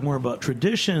minutes to talk more about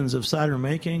traditions of cider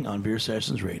making on Beer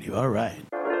Sessions Radio. All right.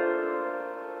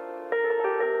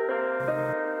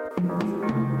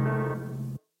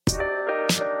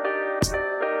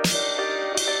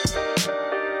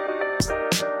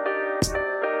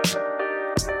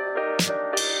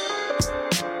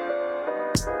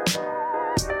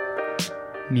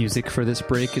 Music for this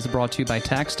break is brought to you by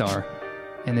Taxstar,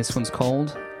 and this one's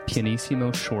called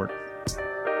Pianissimo Short.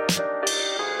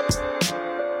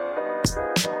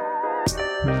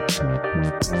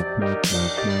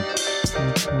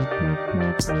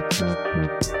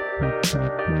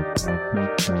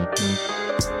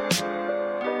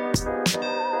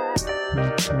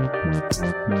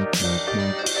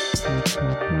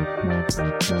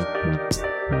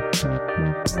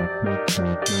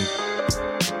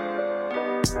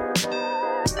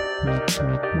 Hey,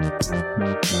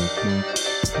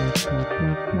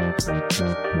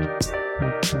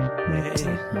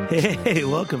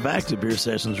 welcome back to Beer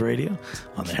Sessions Radio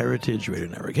on the Heritage Radio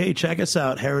Network. Hey, check us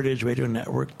out,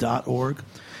 heritageradionetwork.org.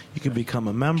 You can become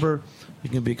a member.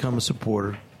 You can become a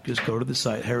supporter. Just go to the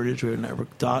site,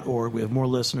 heritageradionetwork.org. We have more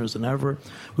listeners than ever.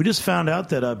 We just found out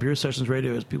that Beer Sessions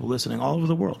Radio has people listening all over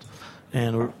the world.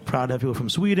 And we're proud to have people from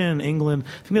Sweden, England.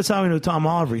 I think that's how we know Tom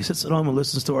Oliver. He sits at home and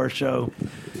listens to our show.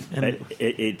 And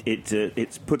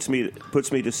it puts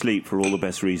me to sleep for all the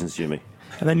best reasons, Jimmy.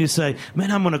 And then you say,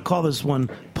 man, I'm going to call this one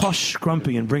Posh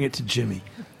Scrumpy and bring it to Jimmy.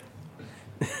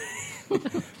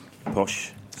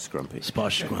 Posh Scrumpy.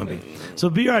 Posh Scrumpy. So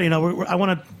BR, I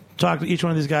want to talk to each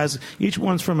one of these guys. Each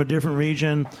one's from a different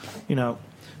region.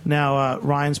 Now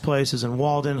Ryan's place is in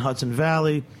Walden, Hudson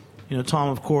Valley. Tom,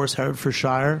 of course,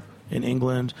 Herefordshire in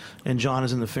England, and John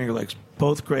is in the Finger Lakes.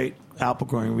 Both great apple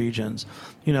growing regions.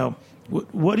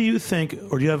 What do you think,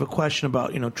 or do you have a question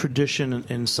about tradition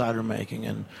in cider making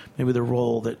and maybe the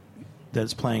role that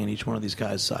it's playing in each one of these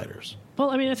guys' ciders? Well,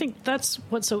 I think that's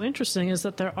what's so interesting is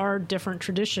that there are different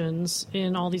traditions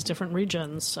in all these different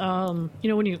regions. When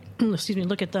you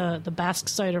look at the Basque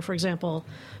cider, for example,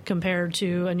 compared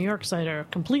to a New York cider,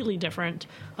 completely different.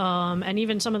 And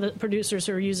even some of the producers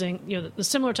who are using the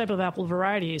similar type of apple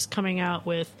varieties coming out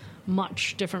with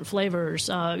much different flavors,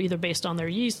 either based on their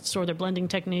yeasts or their blending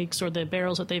techniques or the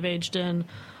barrels that they've aged in.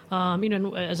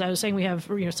 As I was saying, we have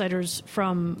ciders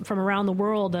from around the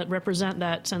world that represent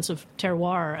that sense of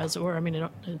terroir, as it were.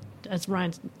 As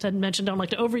Ryan mentioned, I don't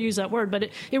like to overuse that word, but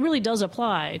it really does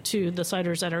apply to the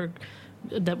ciders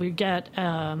that we get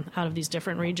out of these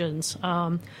different regions.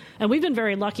 And we've been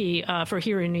very lucky for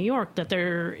here in New York that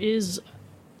there is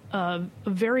a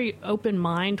very open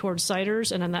mind towards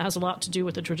ciders, and then that has a lot to do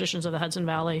with the traditions of the Hudson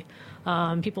Valley.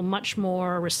 People much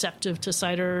more receptive to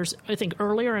ciders, I think,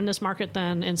 earlier in this market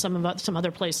than in some other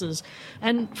places.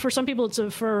 And for some people,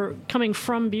 for coming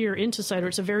from beer into cider,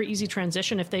 it's a very easy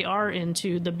transition if they are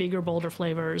into the bigger, bolder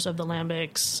flavors of the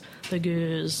lambics, the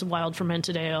gueuze, wild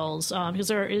fermented ales,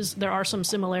 because there are some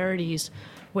similarities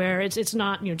where it's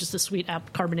not just the sweet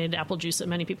carbonated apple juice that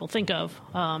many people think of.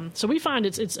 So we find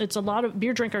it's a lot of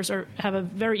beer drinkers have a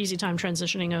very easy time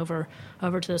transitioning over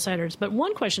to the ciders. But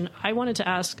one question I wanted to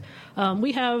ask,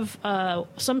 we have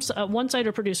one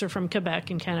cider producer from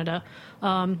Quebec in Canada,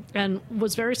 and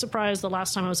was very surprised the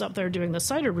last time I was up there doing the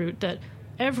cider route that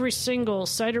every single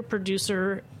cider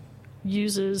producer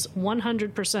uses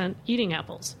 100% eating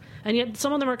apples. And yet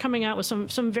some of them are coming out with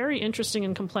some very interesting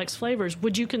and complex flavors.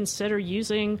 Would you consider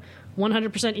using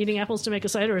 100% eating apples to make a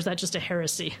cider, or is that just a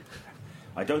heresy?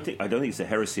 I don't think it's a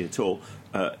heresy at all.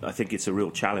 I think it's a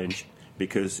real challenge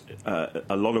because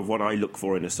a lot of what I look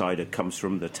for in a cider comes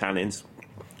from the tannins,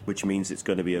 which means it's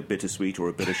going to be a bittersweet or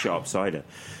a bitter sharp cider.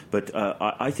 But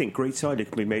I think great cider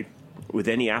can be made with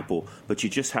any apple, but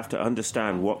you just have to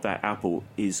understand what that apple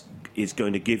is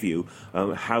going to give you,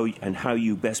 how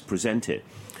you best present it.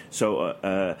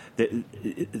 So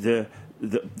the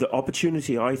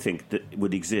opportunity I think that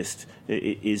would exist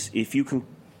is if you can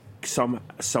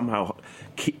somehow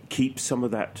keep some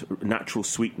of that natural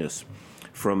sweetness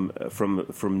from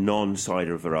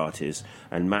non-cider varieties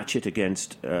and match it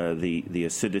against the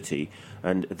acidity,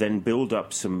 and then build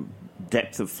up some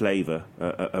depth of flavour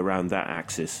around that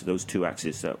axis, those two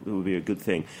axes. That would be a good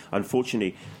thing.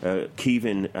 Unfortunately,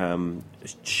 Kevin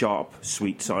sharp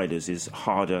sweet ciders is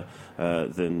harder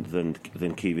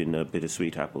than Kevin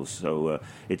bittersweet apples. So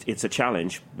it's a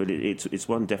challenge, but it's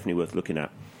one definitely worth looking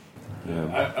at.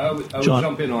 I would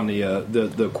jump in on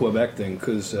the Quebec thing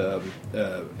because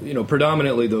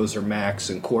predominantly those are Macs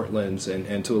and Cortlands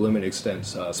and to a limited extent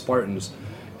Spartans,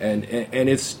 and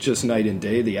it's just night and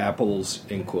day the apples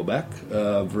in Quebec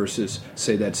versus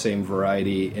say that same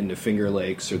variety in the Finger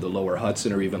Lakes or the Lower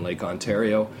Hudson or even Lake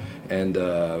Ontario. And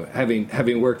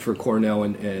having worked for Cornell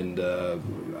and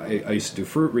I used to do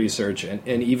fruit research and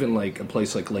even like a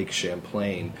place like Lake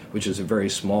Champlain, which is a very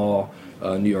small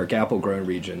New York apple growing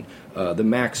region, the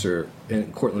Macs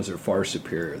and Cortlands are far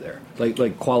superior there.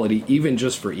 Like quality, even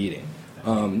just for eating.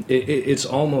 It's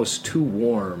almost too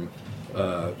warm.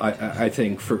 I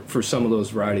think for some of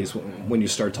those varieties when you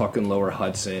start talking Lower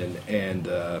Hudson and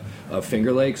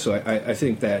Finger Lake. So I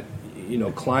think that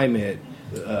climate,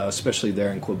 especially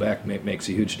there in Quebec, makes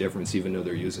a huge difference, even though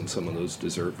they're using some of those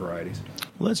dessert varieties.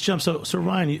 Well, let's jump. So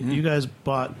Ryan, you guys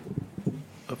bought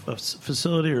a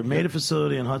facility or made a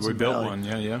facility in Hudson Valley. We built one,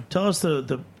 yeah. Tell us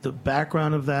the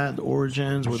background of that, the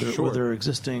origins, were there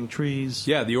existing trees?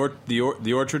 Yeah, the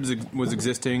orchard was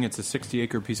existing. It's a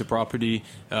 60-acre piece of property.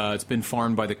 It's been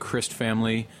farmed by the Christ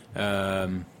family.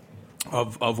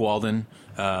 Walden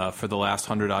for the last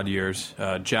 100-odd years.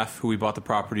 Jeff, who we bought the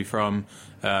property from,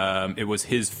 it was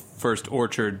his first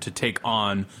orchard to take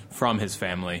on from his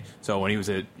family. So when he was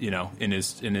in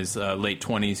his late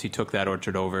 20s, he took that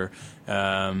orchard over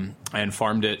and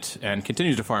farmed it and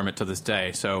continues to farm it to this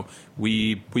day. So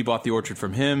we bought the orchard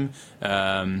from him.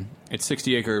 It's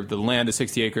 60 acre. The land is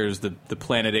 60 acres. The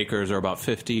planted acres are about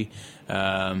 50,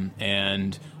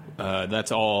 and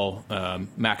that's all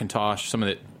Macintosh. Some of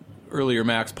the earlier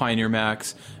Macs, Pioneer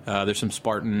Macs. There's some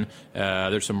Spartan.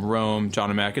 There's some Rome, John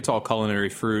and Mac. It's all culinary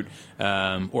fruit,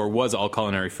 or was all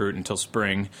culinary fruit until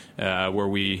spring, where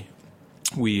we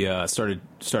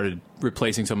started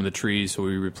replacing some of the trees. So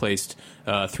we replaced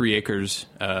 3 acres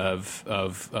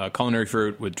of culinary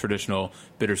fruit with traditional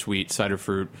bittersweet cider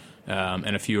fruit,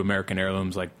 and a few American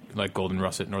heirlooms like Golden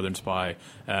Russet, Northern Spy.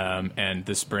 And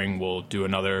this spring we'll do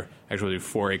actually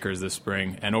 4 acres this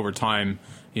spring. And over time,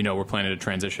 we're planning to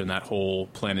transition that whole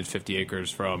planted 50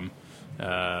 acres from,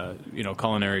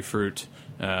 culinary fruit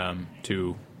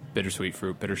to bittersweet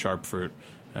fruit, bitter sharp fruit,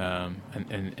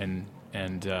 and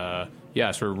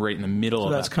sort of right in the middle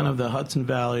of that. So that's kind of the Hudson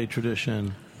Valley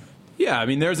tradition. Yeah, I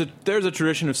mean, there's a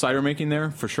tradition of cider making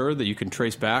there for sure that you can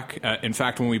trace back. In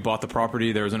fact, when we bought the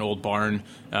property, there was an old barn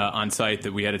on site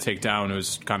that we had to take down. It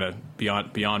was kind of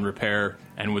beyond repair,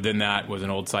 and within that was an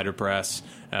old cider press,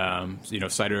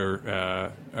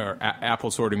 cider or apple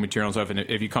sorting material and stuff. And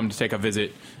if you come to take a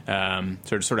visit,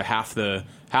 sort of half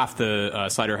the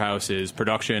cider house is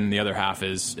production, the other half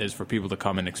is for people to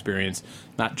come and experience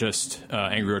not just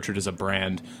Angry Orchard as a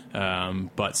brand,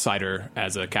 but cider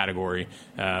as a category.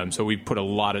 So we put a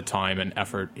lot of time and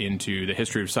effort into the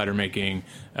history of cider making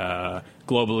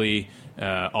globally,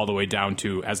 all the way down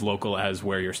to as local as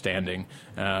where you're standing.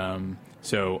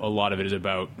 So a lot of it is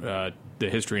about the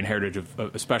history and heritage of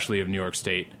especially of New York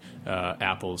State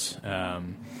apples.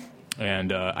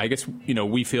 And I guess,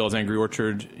 we feel as Angry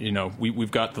Orchard,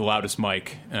 we've got the loudest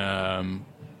mic.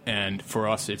 And for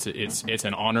us, it's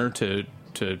an honor to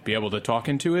be able to talk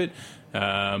into it.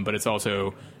 But it's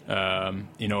also,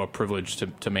 a privilege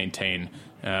to maintain.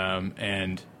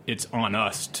 And it's on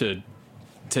us to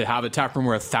have a tap room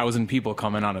where 1,000 people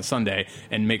come in on a Sunday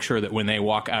and make sure that when they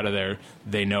walk out of there,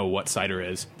 they know what cider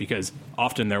is, because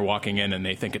often they're walking in and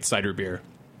they think it's cider beer.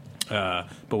 But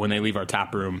when they leave our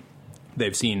tap room,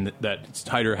 they've seen that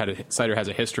cider has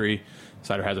a history,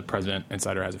 cider has a present, and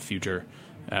cider has a future.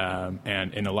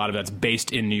 And a lot of that's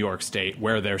based in New York State,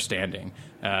 where they're standing.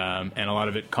 And a lot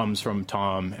of it comes from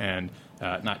Tom, and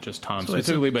not just Tom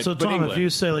specifically, but Tom, England. if you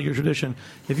say, like your tradition,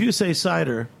 if you say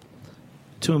cider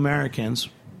to Americans,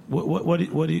 what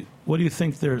do you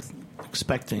think they're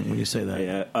expecting when you say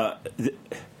that?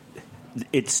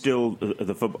 It's still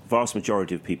the vast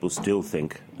majority of people still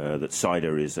think that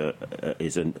cider is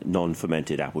a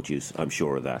non-fermented apple juice. I'm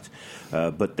sure of that,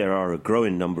 but there are a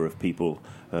growing number of people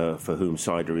for whom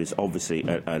cider is obviously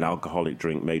an alcoholic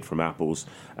drink made from apples,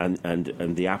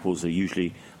 and the apples are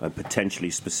usually potentially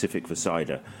specific for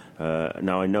cider.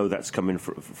 Now, I know that's coming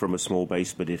from a small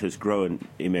base, but it has grown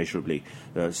immeasurably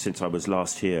since I was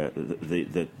last here.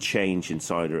 The change in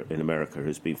cider in America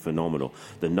has been phenomenal.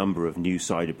 The number of new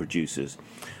cider producers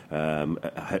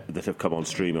that have come on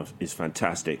stream is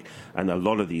fantastic, and a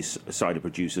lot of these cider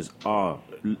producers are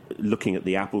looking at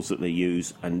the apples that they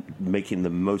use and making the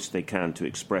most they can to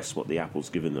express what the apple's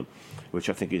given them,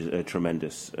 which I think is a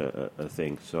tremendous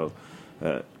thing. So,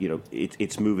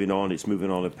 it's moving on. It's moving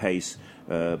on at pace.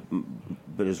 But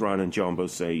as Ryan and John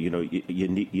both say, you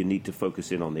need to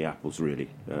focus in on the apples really,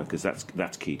 because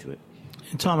that's key to it.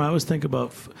 And Tom, I always think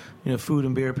about food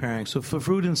and beer pairing. So for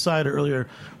fruit and cider, earlier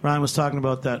Ryan was talking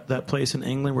about that place in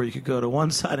England where you could go to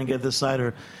one side and get the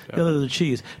cider, the other the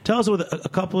cheese. Tell us about a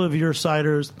couple of your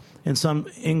ciders and some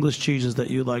English cheeses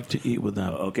that you like to eat with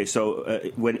them. Okay, so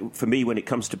when it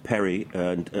comes to perry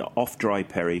and off-dry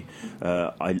perry,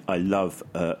 I love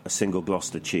a single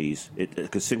Gloucester cheese,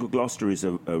 because single Gloucester is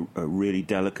a really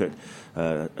delicate,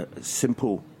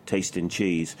 simple tasting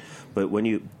cheese, but when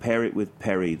you pair it with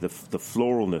perry, the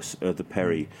floralness of the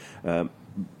perry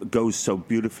goes so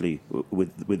beautifully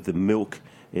with the milk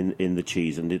in the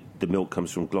cheese, and the milk comes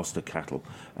from Gloucester cattle,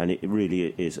 and it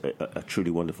really is a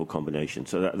truly wonderful combination.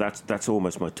 So that's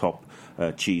almost my top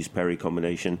cheese perry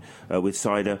combination with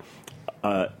cider.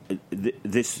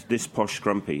 This posh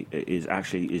scrumpy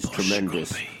is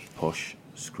tremendous. Scrumpy. Posh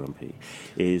Scrumpy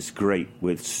is great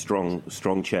with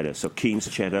strong cheddar. So Keen's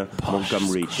cheddar,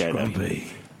 Montgomery cheddar.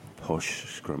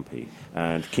 Posh Scrumpy.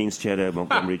 And Keen's cheddar,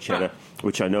 Montgomery cheddar,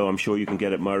 which I'm sure you can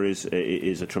get at Murray's,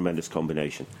 is a tremendous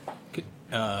combination.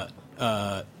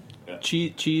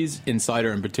 Cheese in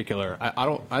cider in particular. I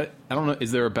don't know.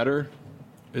 Is there a better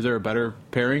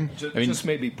pairing? Just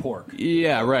maybe pork.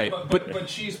 Yeah, right. But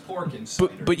cheese, pork, and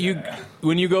cider. But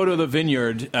when you go to the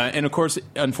vineyard, and of course,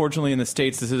 unfortunately, in the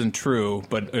States, this isn't true.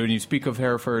 But when you speak of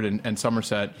Hereford and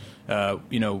Somerset,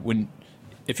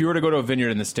 if you were to go to a vineyard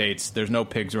in the States, there's no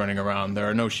pigs running around. There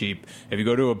are no sheep. If you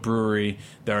go to a brewery,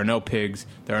 there are no pigs.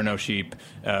 There are no sheep.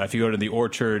 If you go to the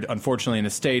orchard, unfortunately, in the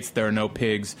States, there are no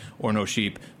pigs or no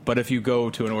sheep. But if you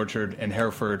go to an orchard in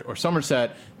Hereford or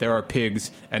Somerset, there are pigs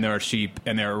and there are sheep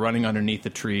and they're running underneath the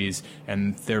trees,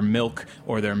 and their milk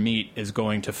or their meat is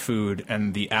going to food,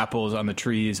 and the apples on the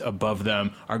trees above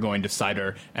them are going to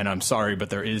cider. And I'm sorry, but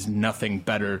there is nothing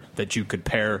better that you could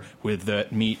pair with the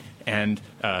meat and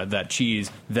that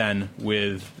cheese than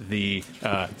with the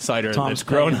cider that's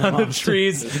grown on the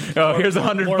trees. Here's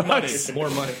 $100. More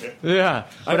money. Yeah,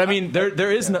 but I mean,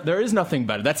 there is nothing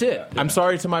better. That's it. Yeah. I'm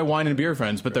sorry to my wine and beer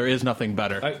friends, but there is nothing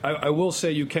better. I will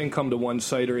say you can come to one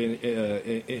cider in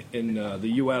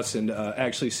the U.S. and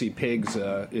actually see pigs.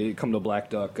 Come to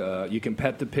Blackduck. You can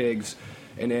pet the pigs.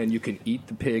 And then you can eat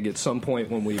the pig at some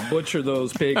point when we butcher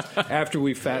those pigs after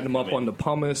we fatten them up on the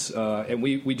pumice. And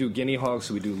we do guinea hogs,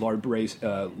 so we do lard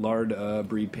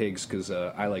breed pigs because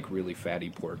I like really fatty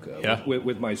pork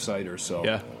with my cider. So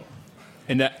yeah,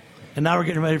 and now we're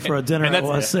getting ready for a dinner at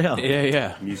Wassail.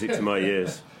 Yeah. Music to my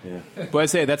ears. Yeah. But I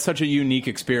say that's such a unique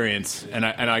experience, and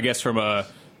I guess from a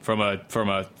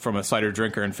cider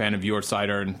drinker and fan of your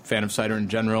cider and fan of cider in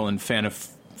general and fan of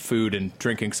food and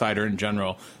drinking cider in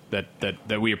general,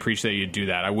 that we appreciate you do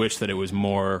that. I wish that was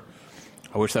more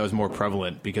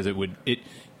prevalent, because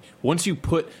once you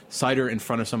put cider in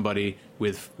front of somebody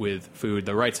with food,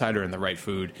 the right cider and the right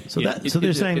food. So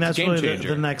they're saying that's really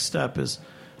the next step is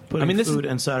putting food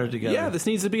and cider together. Yeah, this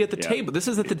needs to be at the table. This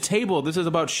is at the table. This is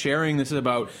about sharing. This is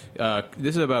about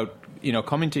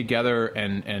coming together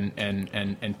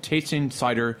and tasting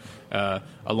cider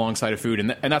alongside of food,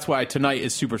 and that's why tonight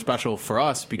is super special for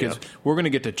us, because we're going to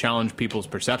get to challenge people's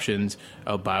perceptions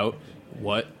about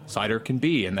what cider can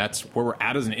be, and that's where we're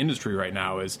at as an industry right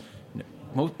now. Is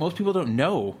most people don't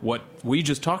know what we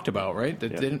just talked about, right?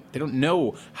 They don't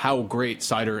know how great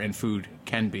cider and food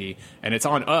can be, and it's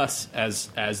on us as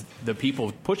the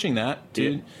people pushing that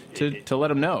to let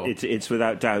them know. It's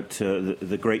without doubt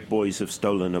the great boys have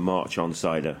stolen a march on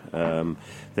cider.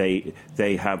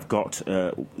 They have got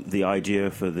the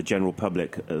idea for the general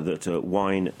public that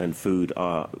wine and food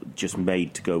are just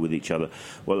made to go with each other.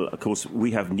 Well, of course,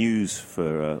 we have news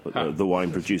for the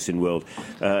wine producing world.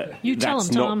 You tell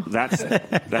them, Tom.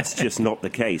 That's just not the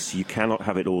case. You cannot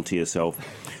have it all to yourself.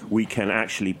 We can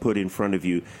actually put in front of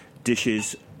you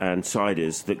dishes and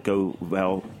ciders that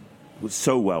go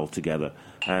so well together.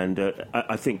 And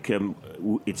I think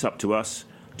it's up to us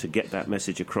to get that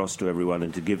message across to everyone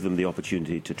and to give them the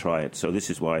opportunity to try it. So this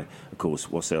is why, of course,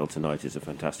 Wassail tonight is a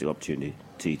fantastic opportunity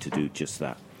to do just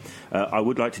that. I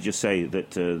would like to just say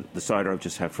that the cider I've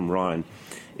just had from Ryan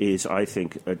is, I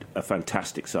think, a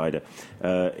fantastic cider.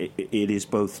 It is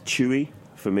both chewy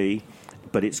for me,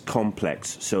 but it's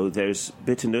complex. So there's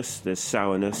bitterness, there's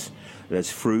sourness, there's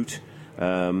fruit,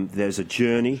 there's a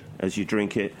journey as you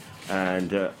drink it,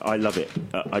 and I love it.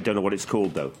 I don't know what it's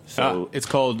called, though. So it's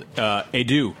called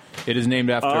Edu. It is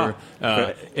named after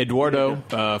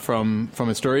Eduardo from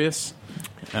Asturias,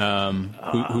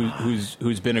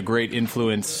 who's been a great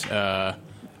influence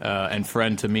and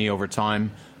friend to me over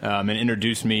time. And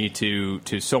introduced me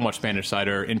to so much Spanish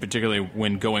cider, in particular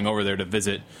when going over there to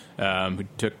visit. Who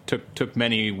took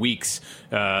many weeks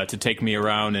to take me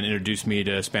around and introduce me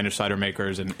to Spanish cider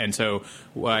makers, and so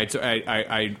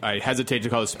I hesitate to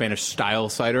call it Spanish style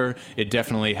cider. It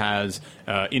definitely has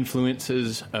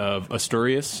influences of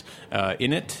Asturias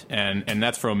in it, and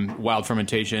that's from wild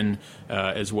fermentation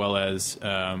as well as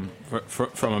from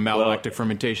a malolactic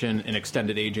fermentation and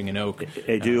extended aging in oak.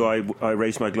 I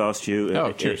raise my glass to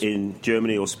you. Cheers. In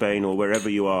Germany or Spain or wherever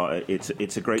you are,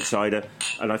 it's a great cider,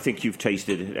 and I think you've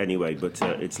tasted it anyway. But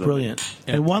it's lovely. Brilliant.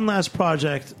 Yeah. And one last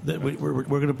project that we're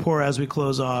going to pour as we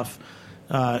close off.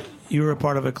 You were a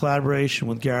part of a collaboration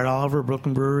with Garrett Oliver,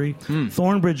 Brooklyn Brewery,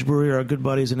 Thornbridge Brewery, our good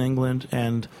buddies in England,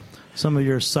 and some of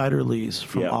your cider lees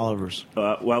from Oliver's.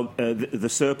 The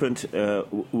Serpent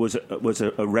was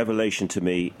a revelation to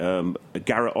me.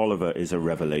 Garrett Oliver is a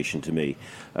revelation to me.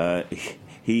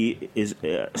 He is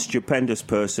a stupendous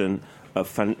person, a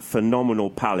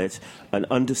phenomenal palate, an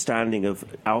understanding of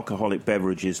alcoholic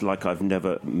beverages like I've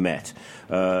never met.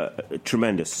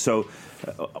 Tremendous. So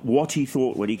what he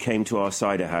thought when he came to our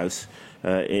cider house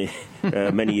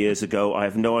many years ago, I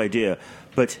have no idea.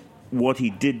 But what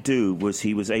he did do was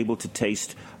he was able to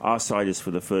taste our ciders for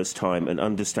the first time and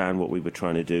understand what we were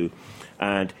trying to do.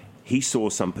 And he saw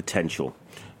some potential.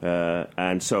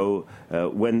 And so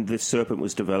when this serpent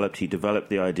was developed, he developed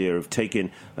the idea of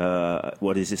taking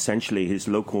what is essentially his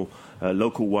local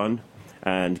one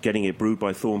and getting it brewed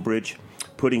by Thornbridge,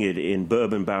 putting it in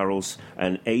bourbon barrels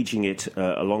and aging it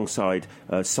alongside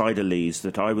cider lees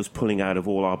that I was pulling out of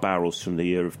all our barrels from the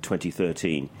year of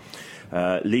 2013,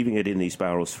 leaving it in these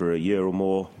barrels for a year or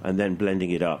more and then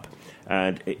blending it up.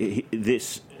 And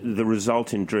the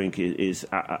resulting drink is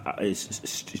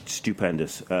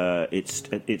stupendous. It's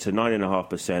a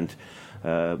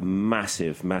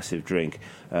 9.5%, massive drink,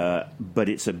 but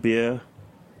it's a beer,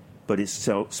 but it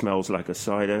smells like a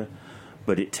cider,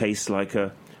 but it tastes like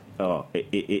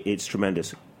it's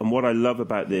tremendous. And what I love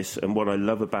about this, and what I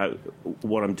love about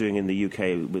what I'm doing in the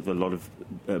UK with a lot of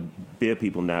beer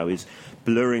people now, is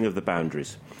blurring of the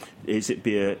boundaries. Is it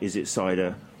beer? Is it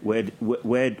cider? Where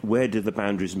do the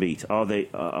boundaries meet?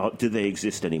 Do they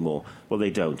exist anymore? Well,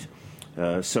 they don't.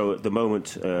 So at the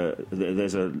moment,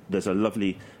 there's a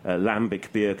lovely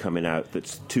lambic beer coming out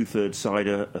that's 2/3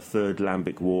 cider, 1/3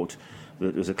 lambic wort.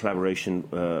 There's a collaboration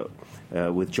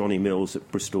with Johnny Mills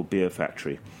at Bristol Beer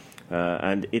Factory.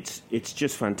 And it's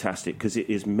just fantastic because it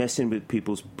is messing with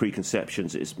people's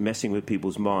preconceptions, it's messing with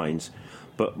people's minds,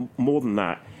 but more than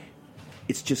that,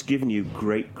 it's just giving you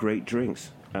great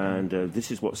drinks. And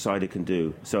this is what cider can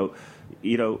do. So,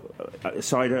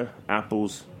 cider,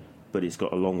 apples, but it's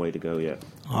got a long way to go yet.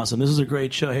 Awesome. This is a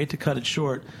great show. I hate to cut it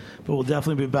short, but we'll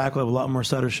definitely be back. We'll have a lot more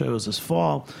cider shows this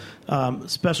fall.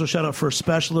 Special shout-out for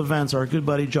special events. Our good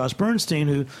buddy Josh Bernstein,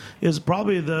 who is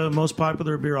probably the most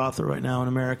popular beer author right now in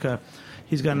America.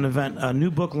 He's got an event, a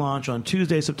new book launch on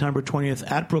Tuesday, September 20th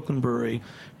at Brooklyn Brewery.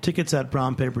 Tickets at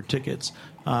Brown Paper Tickets.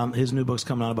 His new book's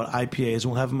coming out about IPAs.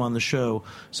 We'll have him on the show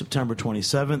September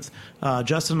 27th.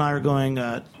 Justin and I are going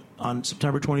on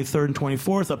September 23rd and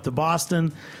 24th up to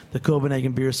Boston, the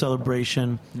Copenhagen Beer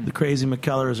Celebration, the Crazy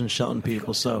McKellers, and Shelton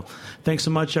people. So thanks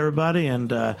so much, everybody,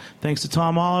 and thanks to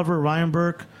Tom Oliver, Ryan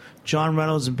Burk, John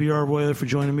Reynolds, and BR Rolya for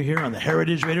joining me here on the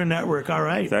Heritage Radio Network. All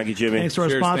right. Thank you, Jimmy. Thanks to our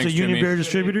sponsor, Union Beer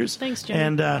Distributors. Thanks, Jimmy.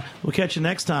 And we'll catch you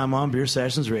next time on Beer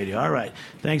Sessions Radio. All right.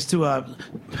 Thanks to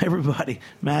everybody,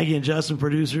 Maggie and Justin,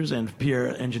 producers, and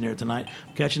Pierre, engineer tonight.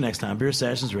 We'll catch you next time, Beer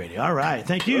Sessions Radio. All right.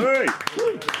 Thank you. Hey.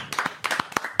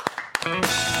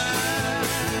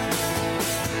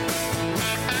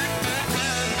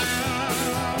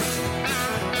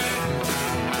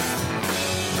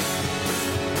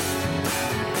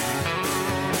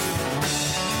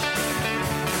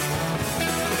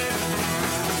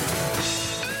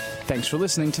 Thanks for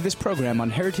listening to this program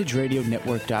on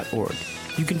heritageradionetwork.org.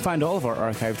 You can find all of our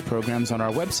archived programs on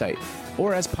our website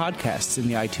or as podcasts in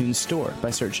the iTunes Store by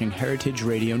searching Heritage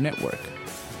Radio Network.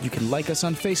 You can like us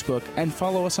on Facebook and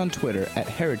follow us on Twitter at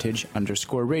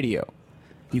 @heritage_radio.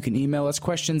 You can email us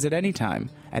questions at any time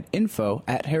at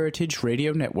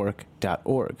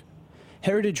info@heritageradionetwork.org.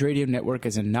 Heritage Radio Network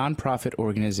is a nonprofit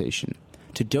organization.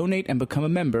 To donate and become a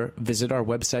member, visit our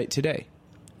website today.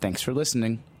 Thanks for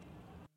listening.